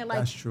I'm saying? Like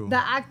That's true. the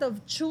act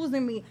of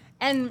choosing me.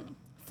 And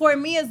for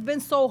me, it's been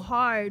so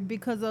hard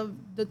because of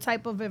the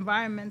type of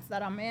environments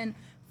that I'm in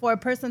for a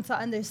person to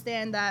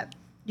understand that,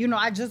 you know,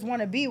 I just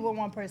want to be with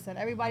one person.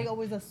 Everybody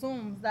always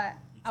assumes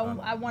that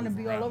I want to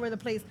be all over the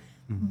place.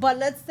 But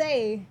let's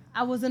say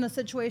I was in a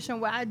situation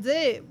where I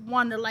did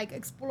want to like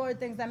explore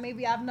things that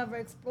maybe I've never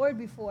explored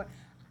before.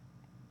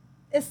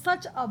 It's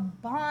such a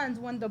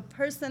bond when the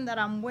person that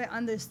I'm with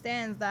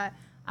understands that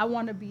I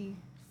want to be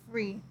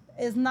free.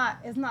 It's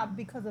not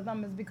because of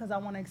them, it's because I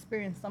want to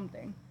experience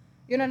something.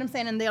 You know what I'm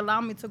saying? And they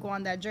allow me to go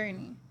on that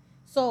journey.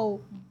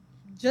 So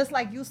just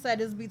like you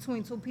said, it's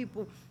between two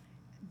people.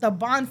 The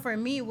bond for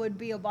me would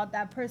be about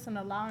that person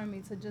allowing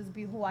me to just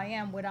be who I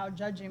am without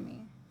judging me.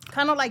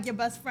 Kind of like your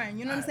best friend.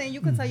 You know what I'm saying?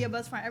 You can tell your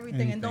best friend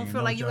everything and don't Anything,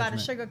 feel no like you got to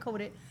judgment. sugarcoat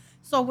it.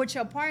 So with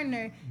your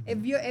partner,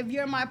 if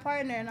you're my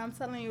partner and I'm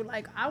telling you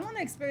like I want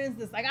to experience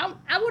this, like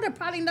I would have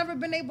probably never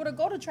been able to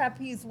go to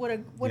trapeze with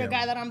a Yeah.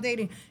 guy that I'm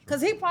dating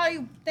because he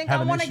probably think Have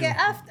I an want to issue. get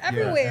effed Yeah,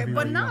 everywhere. everywhere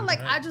But you now want.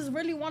 like I just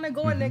really want to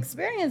go and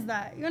experience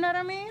that. You know what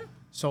I mean?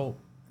 So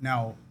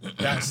now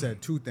that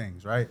said, two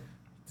things, right?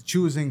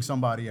 Choosing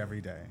somebody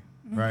every day,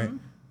 right?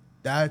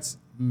 That's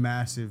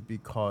massive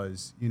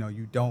because, you know,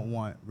 you don't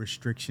want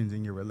restrictions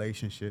in your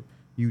relationship.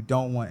 You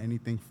don't want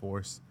anything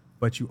forced,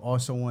 but you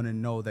also want to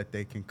know that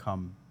they can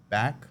come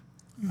back,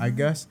 I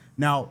guess.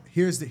 Now,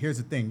 here's the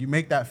thing. You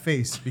make that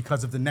face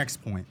because of the next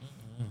point.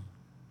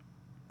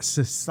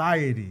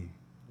 Society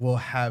will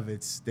have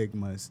its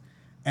stigmas,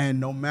 and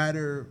no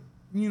matter,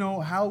 you know,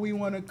 how we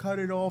want to cut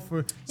it off,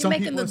 or some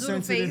making people the are doodle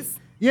sensitive. face.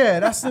 Yeah,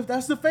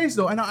 that's the face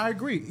though, and I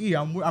agree.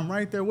 I'm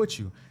right there with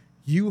you.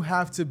 You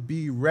have to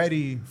be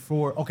ready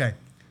for. Okay,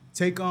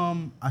 take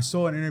I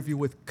saw an interview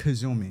with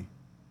Kazumi,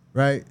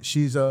 right?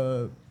 She's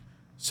a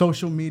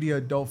social media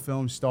adult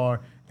film star,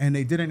 and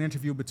they did an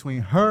interview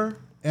between her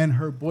and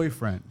her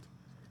boyfriend.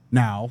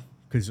 Now,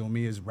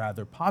 Kazumi is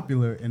rather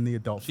popular in the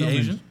adult She film.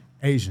 Asian?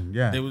 Asian,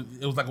 yeah. It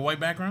was like a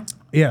white background.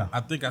 Yeah. I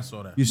think I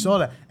saw that. You saw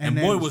that. and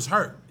then boy was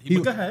hurt.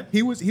 Go ahead.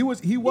 He was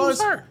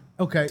hurt.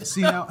 Okay,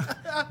 see now,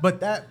 but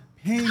that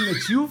pain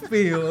that you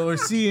feel or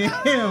seeing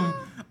him,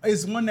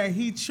 is one that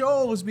he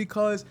chose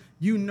because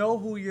you know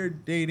who you're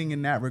dating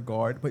in that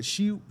regard. But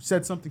she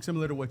said something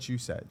similar to what you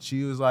said.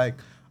 She was like,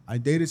 I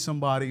dated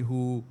somebody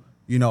who,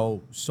 you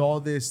know, saw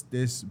this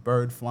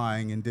bird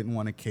flying and didn't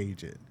want to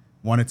cage it,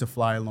 wanted to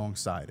fly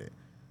alongside it.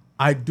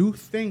 I do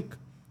think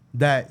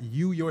that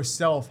you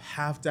yourself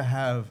have to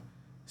have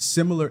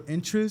similar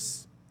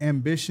interests,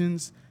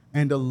 ambitions,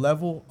 and a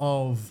level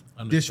of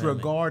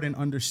disregard and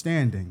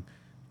understanding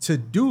to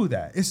do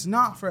that. It's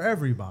not for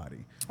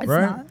everybody,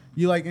 right? Not.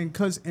 You like, and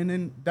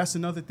then that's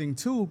another thing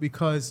too,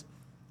 because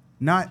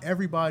not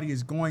everybody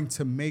is going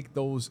to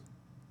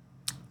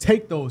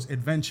take those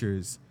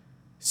adventures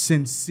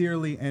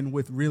sincerely and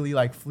with really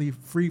like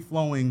free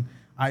flowing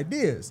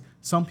ideas.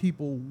 Some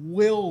people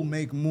will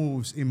make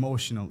moves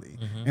emotionally.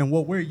 And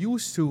what we're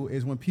used to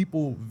is when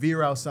people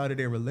veer outside of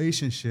their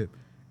relationship,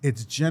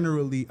 it's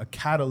generally a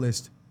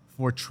catalyst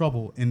for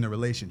trouble in the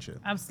relationship.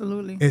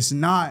 Absolutely. It's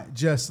not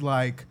just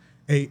like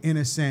a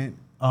innocent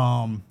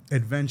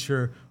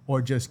adventure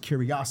or just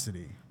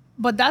curiosity.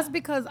 But that's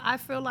because I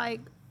feel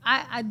like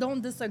I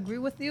don't disagree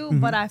with you,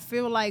 but I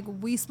feel like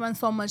we spend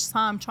so much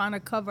time trying to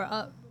cover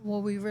up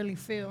what we really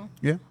feel,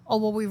 or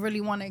what we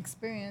really want to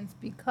experience,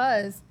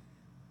 because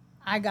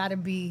I gotta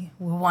be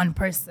with one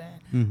person.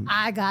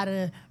 I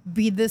gotta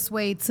be this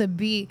way to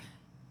be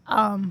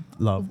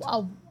Loved.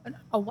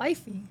 a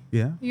wifey.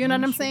 Yeah. You know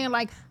what I'm saying?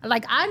 Like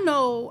I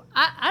know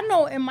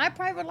in my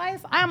private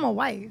life I am a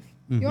wife.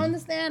 You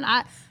understand?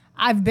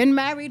 I've been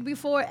married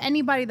before.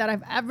 Anybody that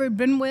I've ever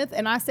been with,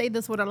 and I say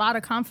this with a lot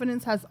of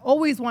confidence, has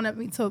always wanted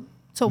me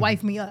to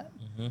wife me up.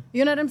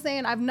 You know what I'm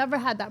saying? I've never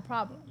had that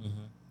problem.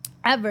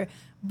 Ever.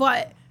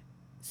 But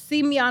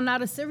see me on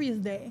not a serious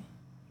day.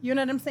 You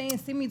know what I'm saying?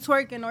 See me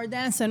twerking or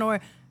dancing, or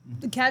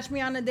catch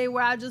me on a day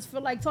where I just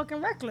feel like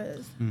talking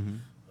reckless.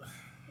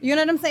 You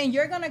know what I'm saying?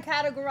 You're going to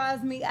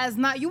categorize me as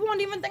not, you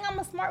won't even think I'm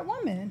a smart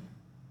woman.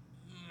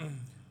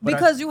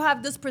 Because you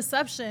have this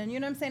perception, you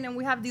know what I'm saying? And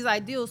we have these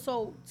ideals.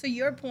 So to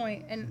your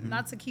point, and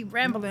not to keep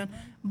rambling,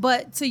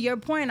 but to your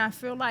point, I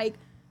feel like,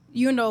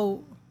 you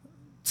know,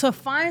 to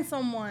find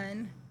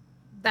someone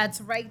that's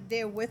right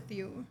there with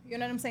you, you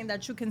know what I'm saying?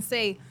 That you can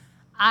say,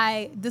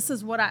 this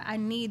is what I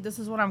need. This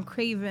is what I'm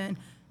craving.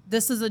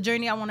 This is a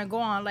journey I want to go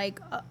on. Like,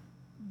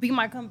 be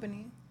my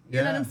company. You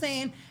know what I'm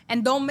saying?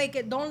 And don't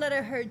let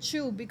it hurt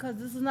you, because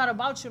this is not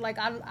about you. Like,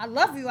 I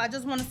love you. I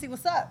just want to see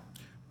what's up.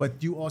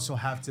 But you also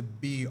have to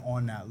be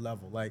on that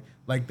level.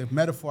 Like the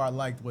metaphor I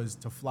liked was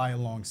to fly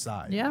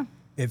alongside. Yeah.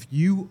 If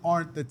you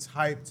aren't the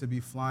type to be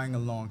flying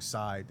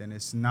alongside, then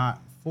it's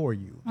not for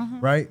you,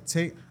 right?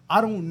 I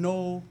don't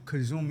know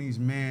Kazumi's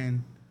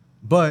man,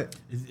 but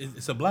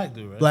It's a black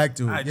dude, right? Black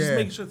dude, All right, yeah. just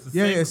making sure it's the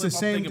same. It's the clip I'm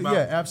same. thinking about.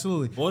 Yeah,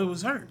 absolutely. Boy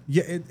was hurt.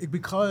 Yeah,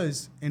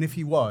 because, and if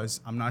he was,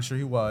 I'm not sure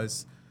he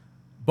was,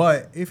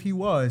 but if he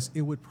was,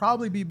 it would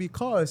probably be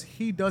because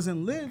he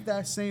doesn't live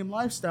that same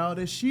lifestyle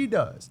that she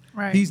does.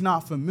 Right. He's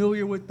not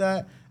familiar with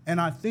that. And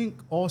I think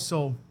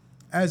also,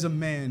 as a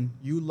man,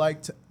 you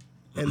like to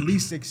at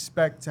least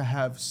expect to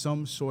have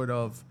some sort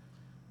of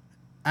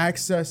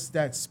access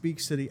that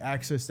speaks to the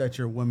access that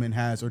your woman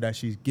has or that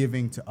she's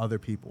giving to other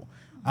people.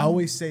 I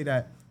always say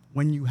that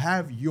when you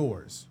have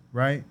yours,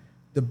 right,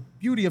 the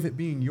beauty of it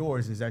being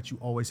yours is that you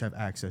always have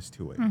access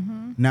to it.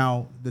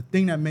 Now, the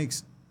thing that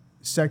makes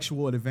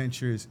sexual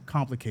adventures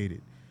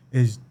complicated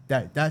is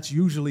that that's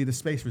usually the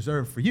space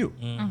reserved for you.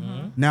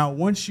 Now,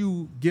 once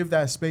you give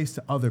that space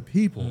to other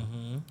people,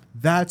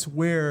 that's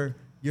where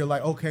you're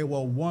like, okay,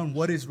 well, one,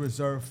 what is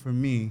reserved for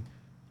me?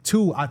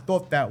 Two, I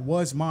thought that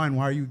was mine.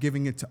 Why are you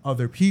giving it to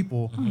other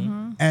people?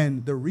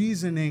 And the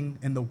reasoning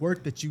and the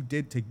work that you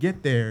did to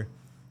get there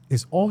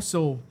is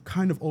also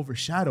kind of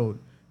overshadowed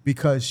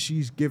because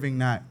she's giving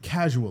that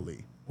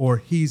casually, or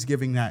he's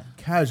giving that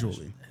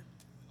casually.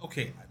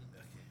 Okay.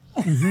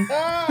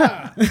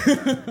 I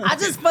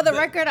just, for the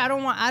record,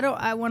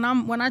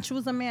 when I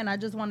choose a man, I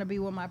just want to be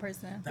with my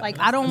person. Like,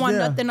 I don't want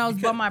nothing else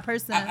but my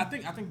person. I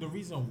think the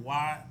reason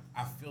why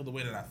I feel the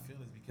way that I feel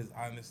is because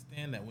I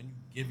understand that when you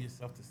give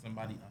yourself to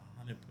somebody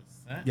 100%,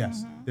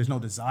 Yes, there's no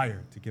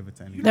desire to give it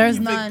to anyone. There's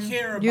even none.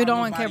 care You about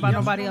don't care about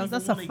nobody You else. don't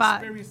That's a even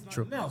fact. wanna experience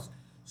True. nothing else.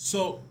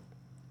 So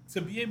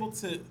to be able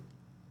to,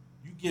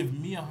 you give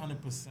me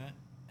 100%,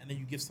 and then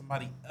you give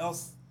somebody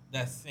else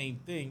that same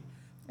thing.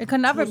 It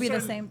could never to a be the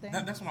certain- same thing.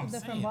 That's what I'm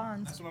Different saying.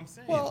 bonds. That's what I'm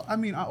saying. Well, I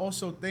mean, I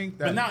also think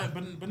that.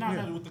 But now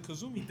Yeah. with the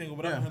Kazumi thing or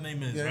whatever Yeah. her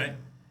name is, Yeah. right?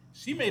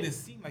 She made it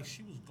seem like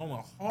she was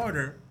going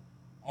harder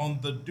on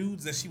the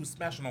dudes that she was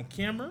smashing on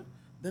camera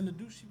than the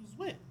dudes she was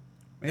with.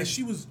 And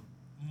she was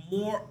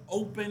more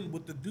open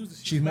with the dudes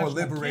that She's was more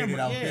smashing on liberated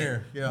camera. out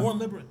there. Yeah. More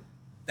liberated.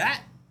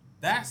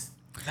 That's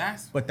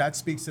But that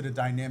speaks to the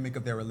dynamic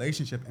of their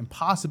relationship and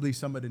possibly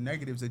some of the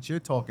negatives that you're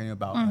talking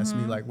about,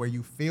 Esmy, like where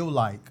you feel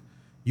like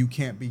you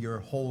can't be your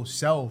whole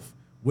self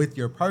with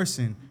your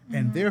person,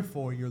 and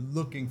therefore you're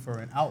looking for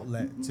an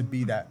outlet to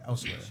be that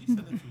elsewhere. she said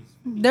that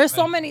she was There's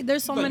so like- many.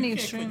 There's so she's like, many you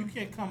can't extremes.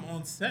 You can't come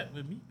on set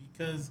with me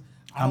because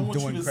I I'm don't want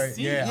doing you to crazy.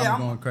 see. Yeah,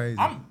 I'm going crazy.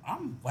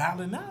 I'm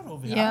wilding out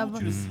over here. I Yeah, don't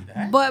want you to see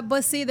that.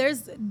 But see,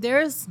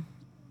 there's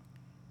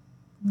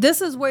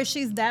this is where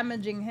she's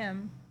damaging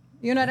him.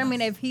 You know what I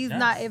mean? If he's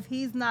not Yes.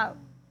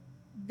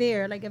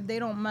 there, like if they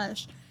don't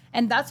mesh,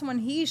 and that's when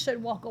he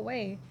should walk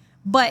away.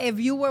 But if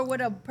you were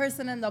with a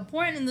person in the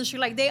porn industry,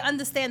 like they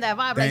understand that vibe.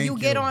 Like Thank you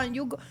get you. on,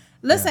 you go.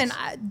 Listen,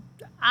 Yes.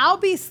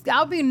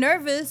 I'll be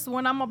nervous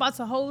when I'm about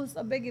to host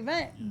a big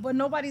event, but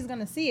nobody's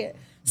gonna see it.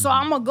 So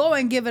Mm-hmm. I'm gonna go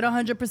and give it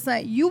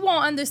 100%. You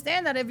won't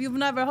understand that if you've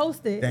never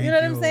hosted. Thank you know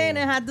what you. I'm saying?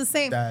 And had the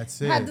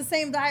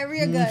same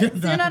diarrhea guts. You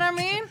know what I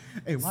mean?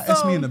 Hey, why So-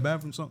 Esmy in the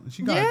bathroom? Something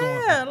she got it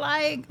going. Yeah,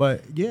 like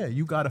But yeah,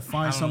 you got to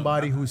find don't know.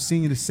 somebody who's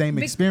seen the same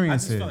Bec- I just feel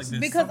experiences. like there's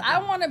because I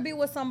something- want to be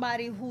with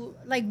somebody who,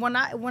 like, when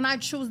I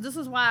choose, this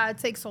is why I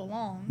take so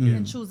long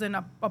in choosing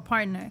a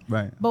partner.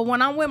 Right. But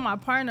when I'm with my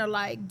partner,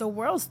 like, the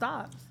world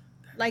stops.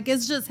 Like,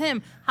 it's just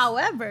him.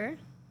 However,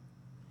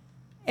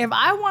 if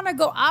I want to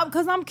go out,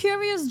 because I'm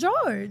curious,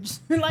 George.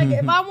 Like,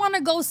 if I want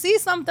to go see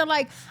something,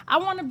 like, I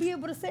want to be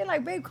able to say,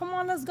 like, babe, come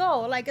on, let's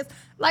go. Like, it's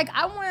like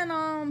I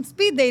went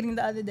speed dating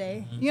the other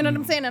day. You know what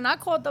I'm saying? And I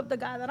called up the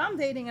guy that I'm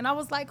dating, and I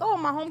was like, oh,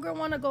 my homegirl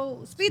want to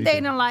go speed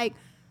dating. Like,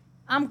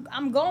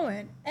 I'm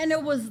going. And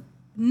it was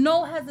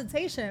no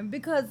hesitation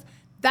because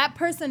that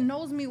person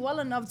knows me well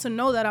enough to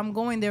know that I'm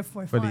going there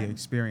for For fun. the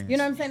experience. You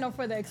know what I'm saying? No,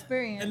 for the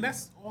experience. And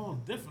that's all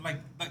different.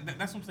 Like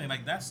that's what I'm saying.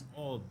 Like that's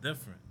all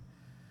different.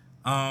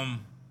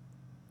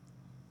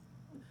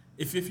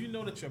 If you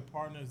know that your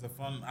partner is a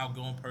fun,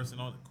 outgoing person,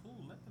 all cool,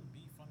 let them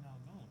be fun,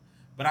 outgoing.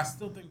 But I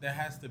still think there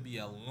has to be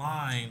a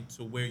line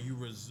to where you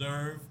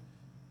reserve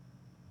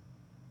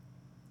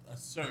a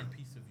certain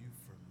piece of you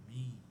for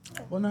me.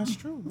 Well, that's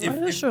true.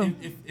 That is true.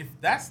 If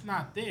that's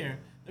not there,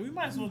 then we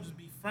might as well just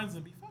be friends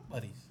and be fuck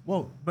buddies.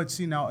 Well, but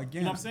see now You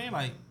again, know what I'm saying?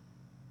 Like,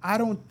 I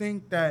don't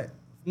think that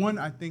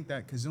I think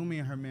that Kazumi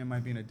and her man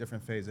might be in a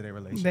different phase of their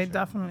relationship. They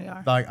definitely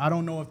are. Like, I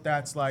don't know if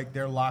that's like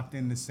they're locked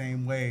in the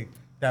same way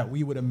that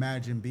we would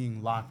imagine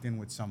being locked in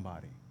with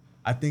somebody.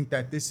 I think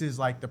that this is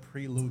like the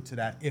prelude to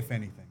that, if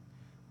anything.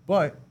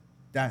 But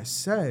that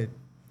said,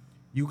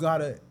 you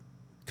gotta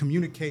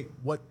communicate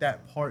what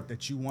that part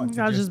that you want You to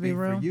gotta just just be be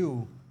for real.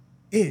 you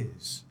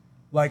is.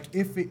 Like,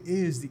 if it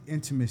is the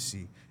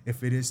intimacy,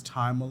 if it is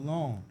time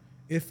alone,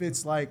 if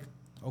it's like,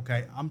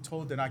 okay, I'm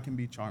told that I can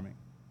be charming.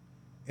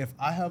 If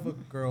I have a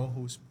girl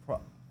who's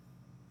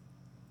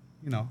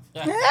you know.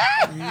 You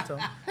tell.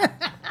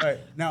 Right.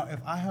 Now, if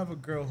I have a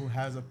girl who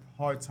has a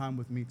hard time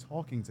with me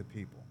talking to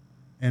people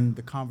and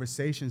the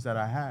conversations that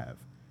I have,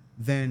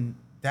 then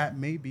that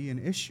may be an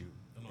issue.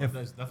 no,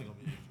 that's definitely gonna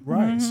be an issue.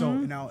 Right. So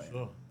now,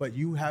 Sure. but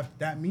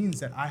that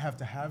means that I have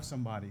to have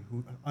somebody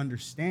who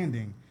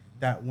understanding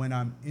that when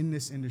I'm in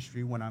this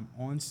industry, when I'm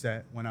on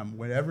set, when I'm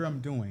whatever I'm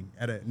doing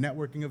at a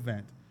networking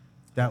event,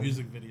 that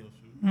Music video shoot.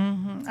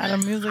 At a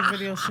music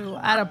video shoot,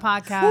 at a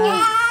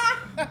podcast.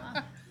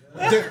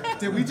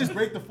 did we just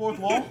break the fourth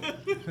wall?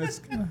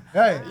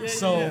 Hey,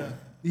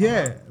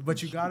 yeah,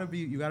 but you gotta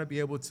be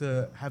able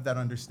to have that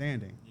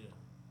understanding. Yeah.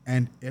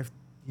 And if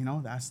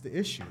that's the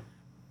issue.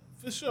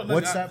 For sure. Like,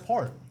 What's that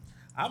part?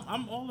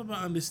 I'm all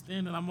about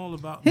understanding. I'm all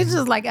about. He's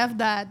just like, F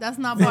that. That's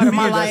not part of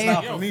my That's life.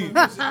 not for me.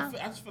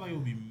 I just feel like it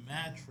would be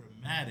mad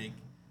traumatic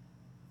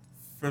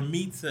for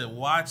me to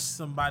watch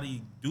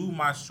somebody do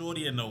my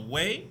shorty in a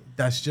way.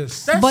 That's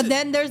just But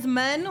then there's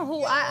men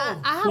who I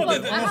have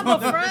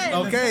a friend.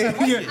 okay. I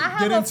Get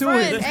have a into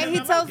friend, it. and he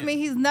tells me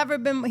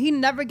he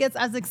never gets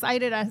as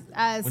excited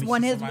as he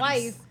when sees his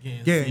somebody wife.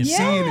 Yeah, seeing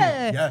seeing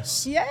Yeah. it.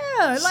 Yes.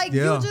 Yeah, like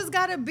Yeah. you just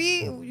gotta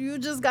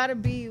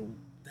be.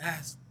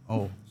 That's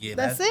Oh. yeah.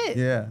 That's it.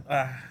 Yeah.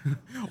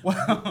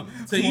 Wow.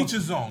 To each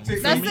his own. You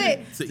feel That's me?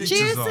 it. To each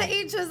Cheers his own. to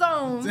each his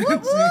own.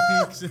 Whoop,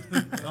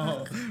 whoop.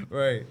 Oh,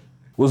 right.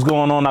 What's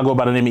going on? I go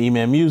by the name of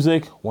E-Man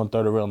Music,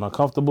 1/3 of Real and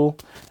Uncomfortable.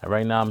 And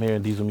right now I'm here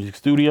in Diesel Music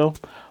Studio.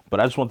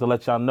 But I just want to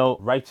let y'all know,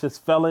 Righteous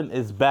Felon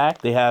is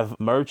back. They have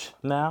merch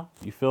now,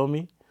 you feel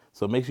me?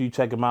 So make sure you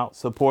check them out,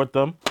 support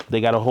them. They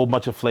got a whole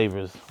bunch of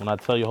flavors. When I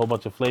tell you a whole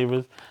bunch of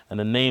flavors, and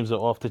the names are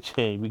off the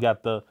chain. We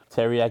got the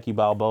Teriyaki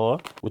Balboa,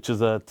 which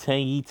is a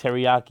tangy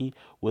teriyaki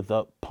with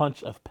a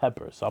punch of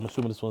pepper. So I'm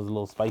assuming this one's a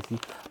little spicy.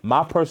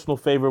 My personal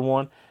favorite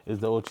one is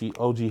the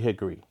OG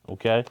Hickory,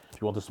 okay?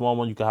 If you want the small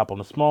one, you can hop on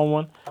the small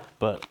one.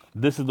 But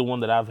this is the one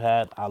that I've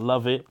had. I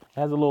love it. It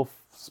has a little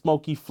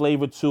smoky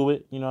flavor to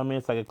it. You know what I mean?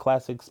 It's like a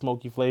classic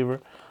smoky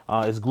flavor.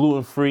 It's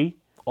gluten-free,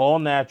 all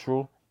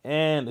natural,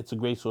 and it's a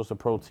great source of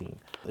protein.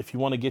 If you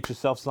want to get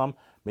yourself some,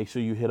 make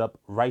sure you hit up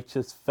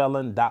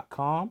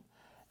righteousfelon.com.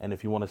 And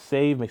if you want to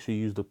save, make sure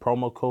you use the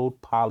promo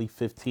code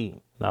POLY15.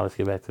 Now let's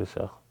get back to the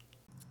show.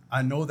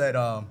 I know that,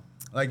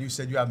 like you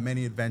said, you have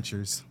many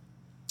adventures,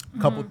 a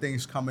couple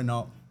things coming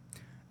up,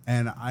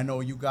 and I know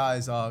you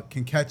guys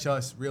can catch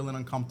us Real and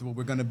Uncomfortable.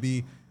 We're gonna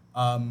be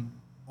on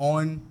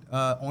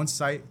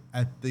site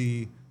at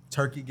the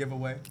turkey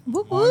giveaway,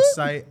 Whoop, on whoop.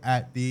 site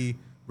at the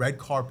red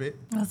carpet,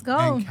 Let's go.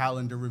 and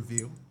calendar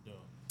review.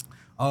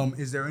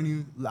 Is there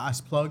any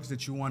last plugs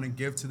that you want to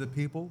give to the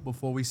people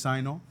before we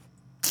sign off?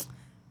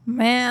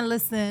 Man,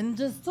 listen,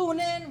 just tune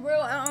in,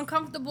 real and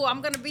uncomfortable.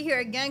 I'm gonna be here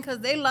again because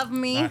they love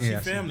me. Nah, she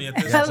Yes. family at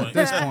this Yes, point. at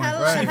this point,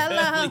 right. Family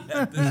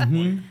at this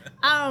point.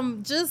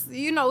 Just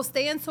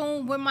stay in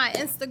tune with my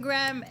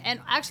Instagram, and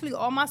actually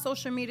all my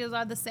social medias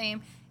are the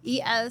same.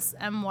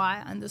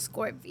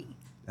 ESMY_V.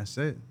 That's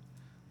it.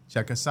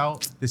 Check us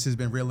out. This has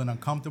been Real and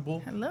Uncomfortable.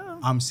 Hello.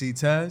 I'm C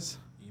Tez.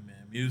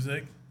 E-Man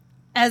Music.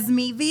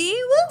 Esmy V. Woo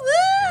woo.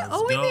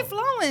 Let's We go. be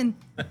flowing.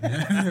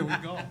 There we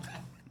go.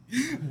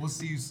 We'll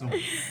see you soon.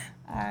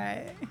 All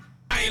right.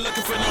 I ain't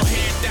looking for no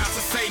handouts to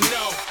say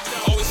no.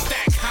 Always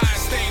stack high,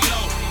 stay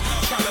low.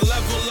 Tryna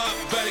level up,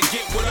 better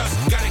get with us.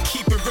 Gotta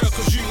keep it real,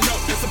 cause you know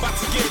it's about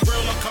to get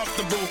real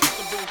uncomfortable.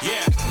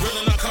 Yeah,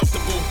 real and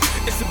uncomfortable.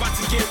 It's about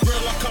to get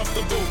real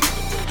uncomfortable.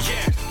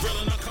 Yeah,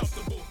 real and uncomfortable.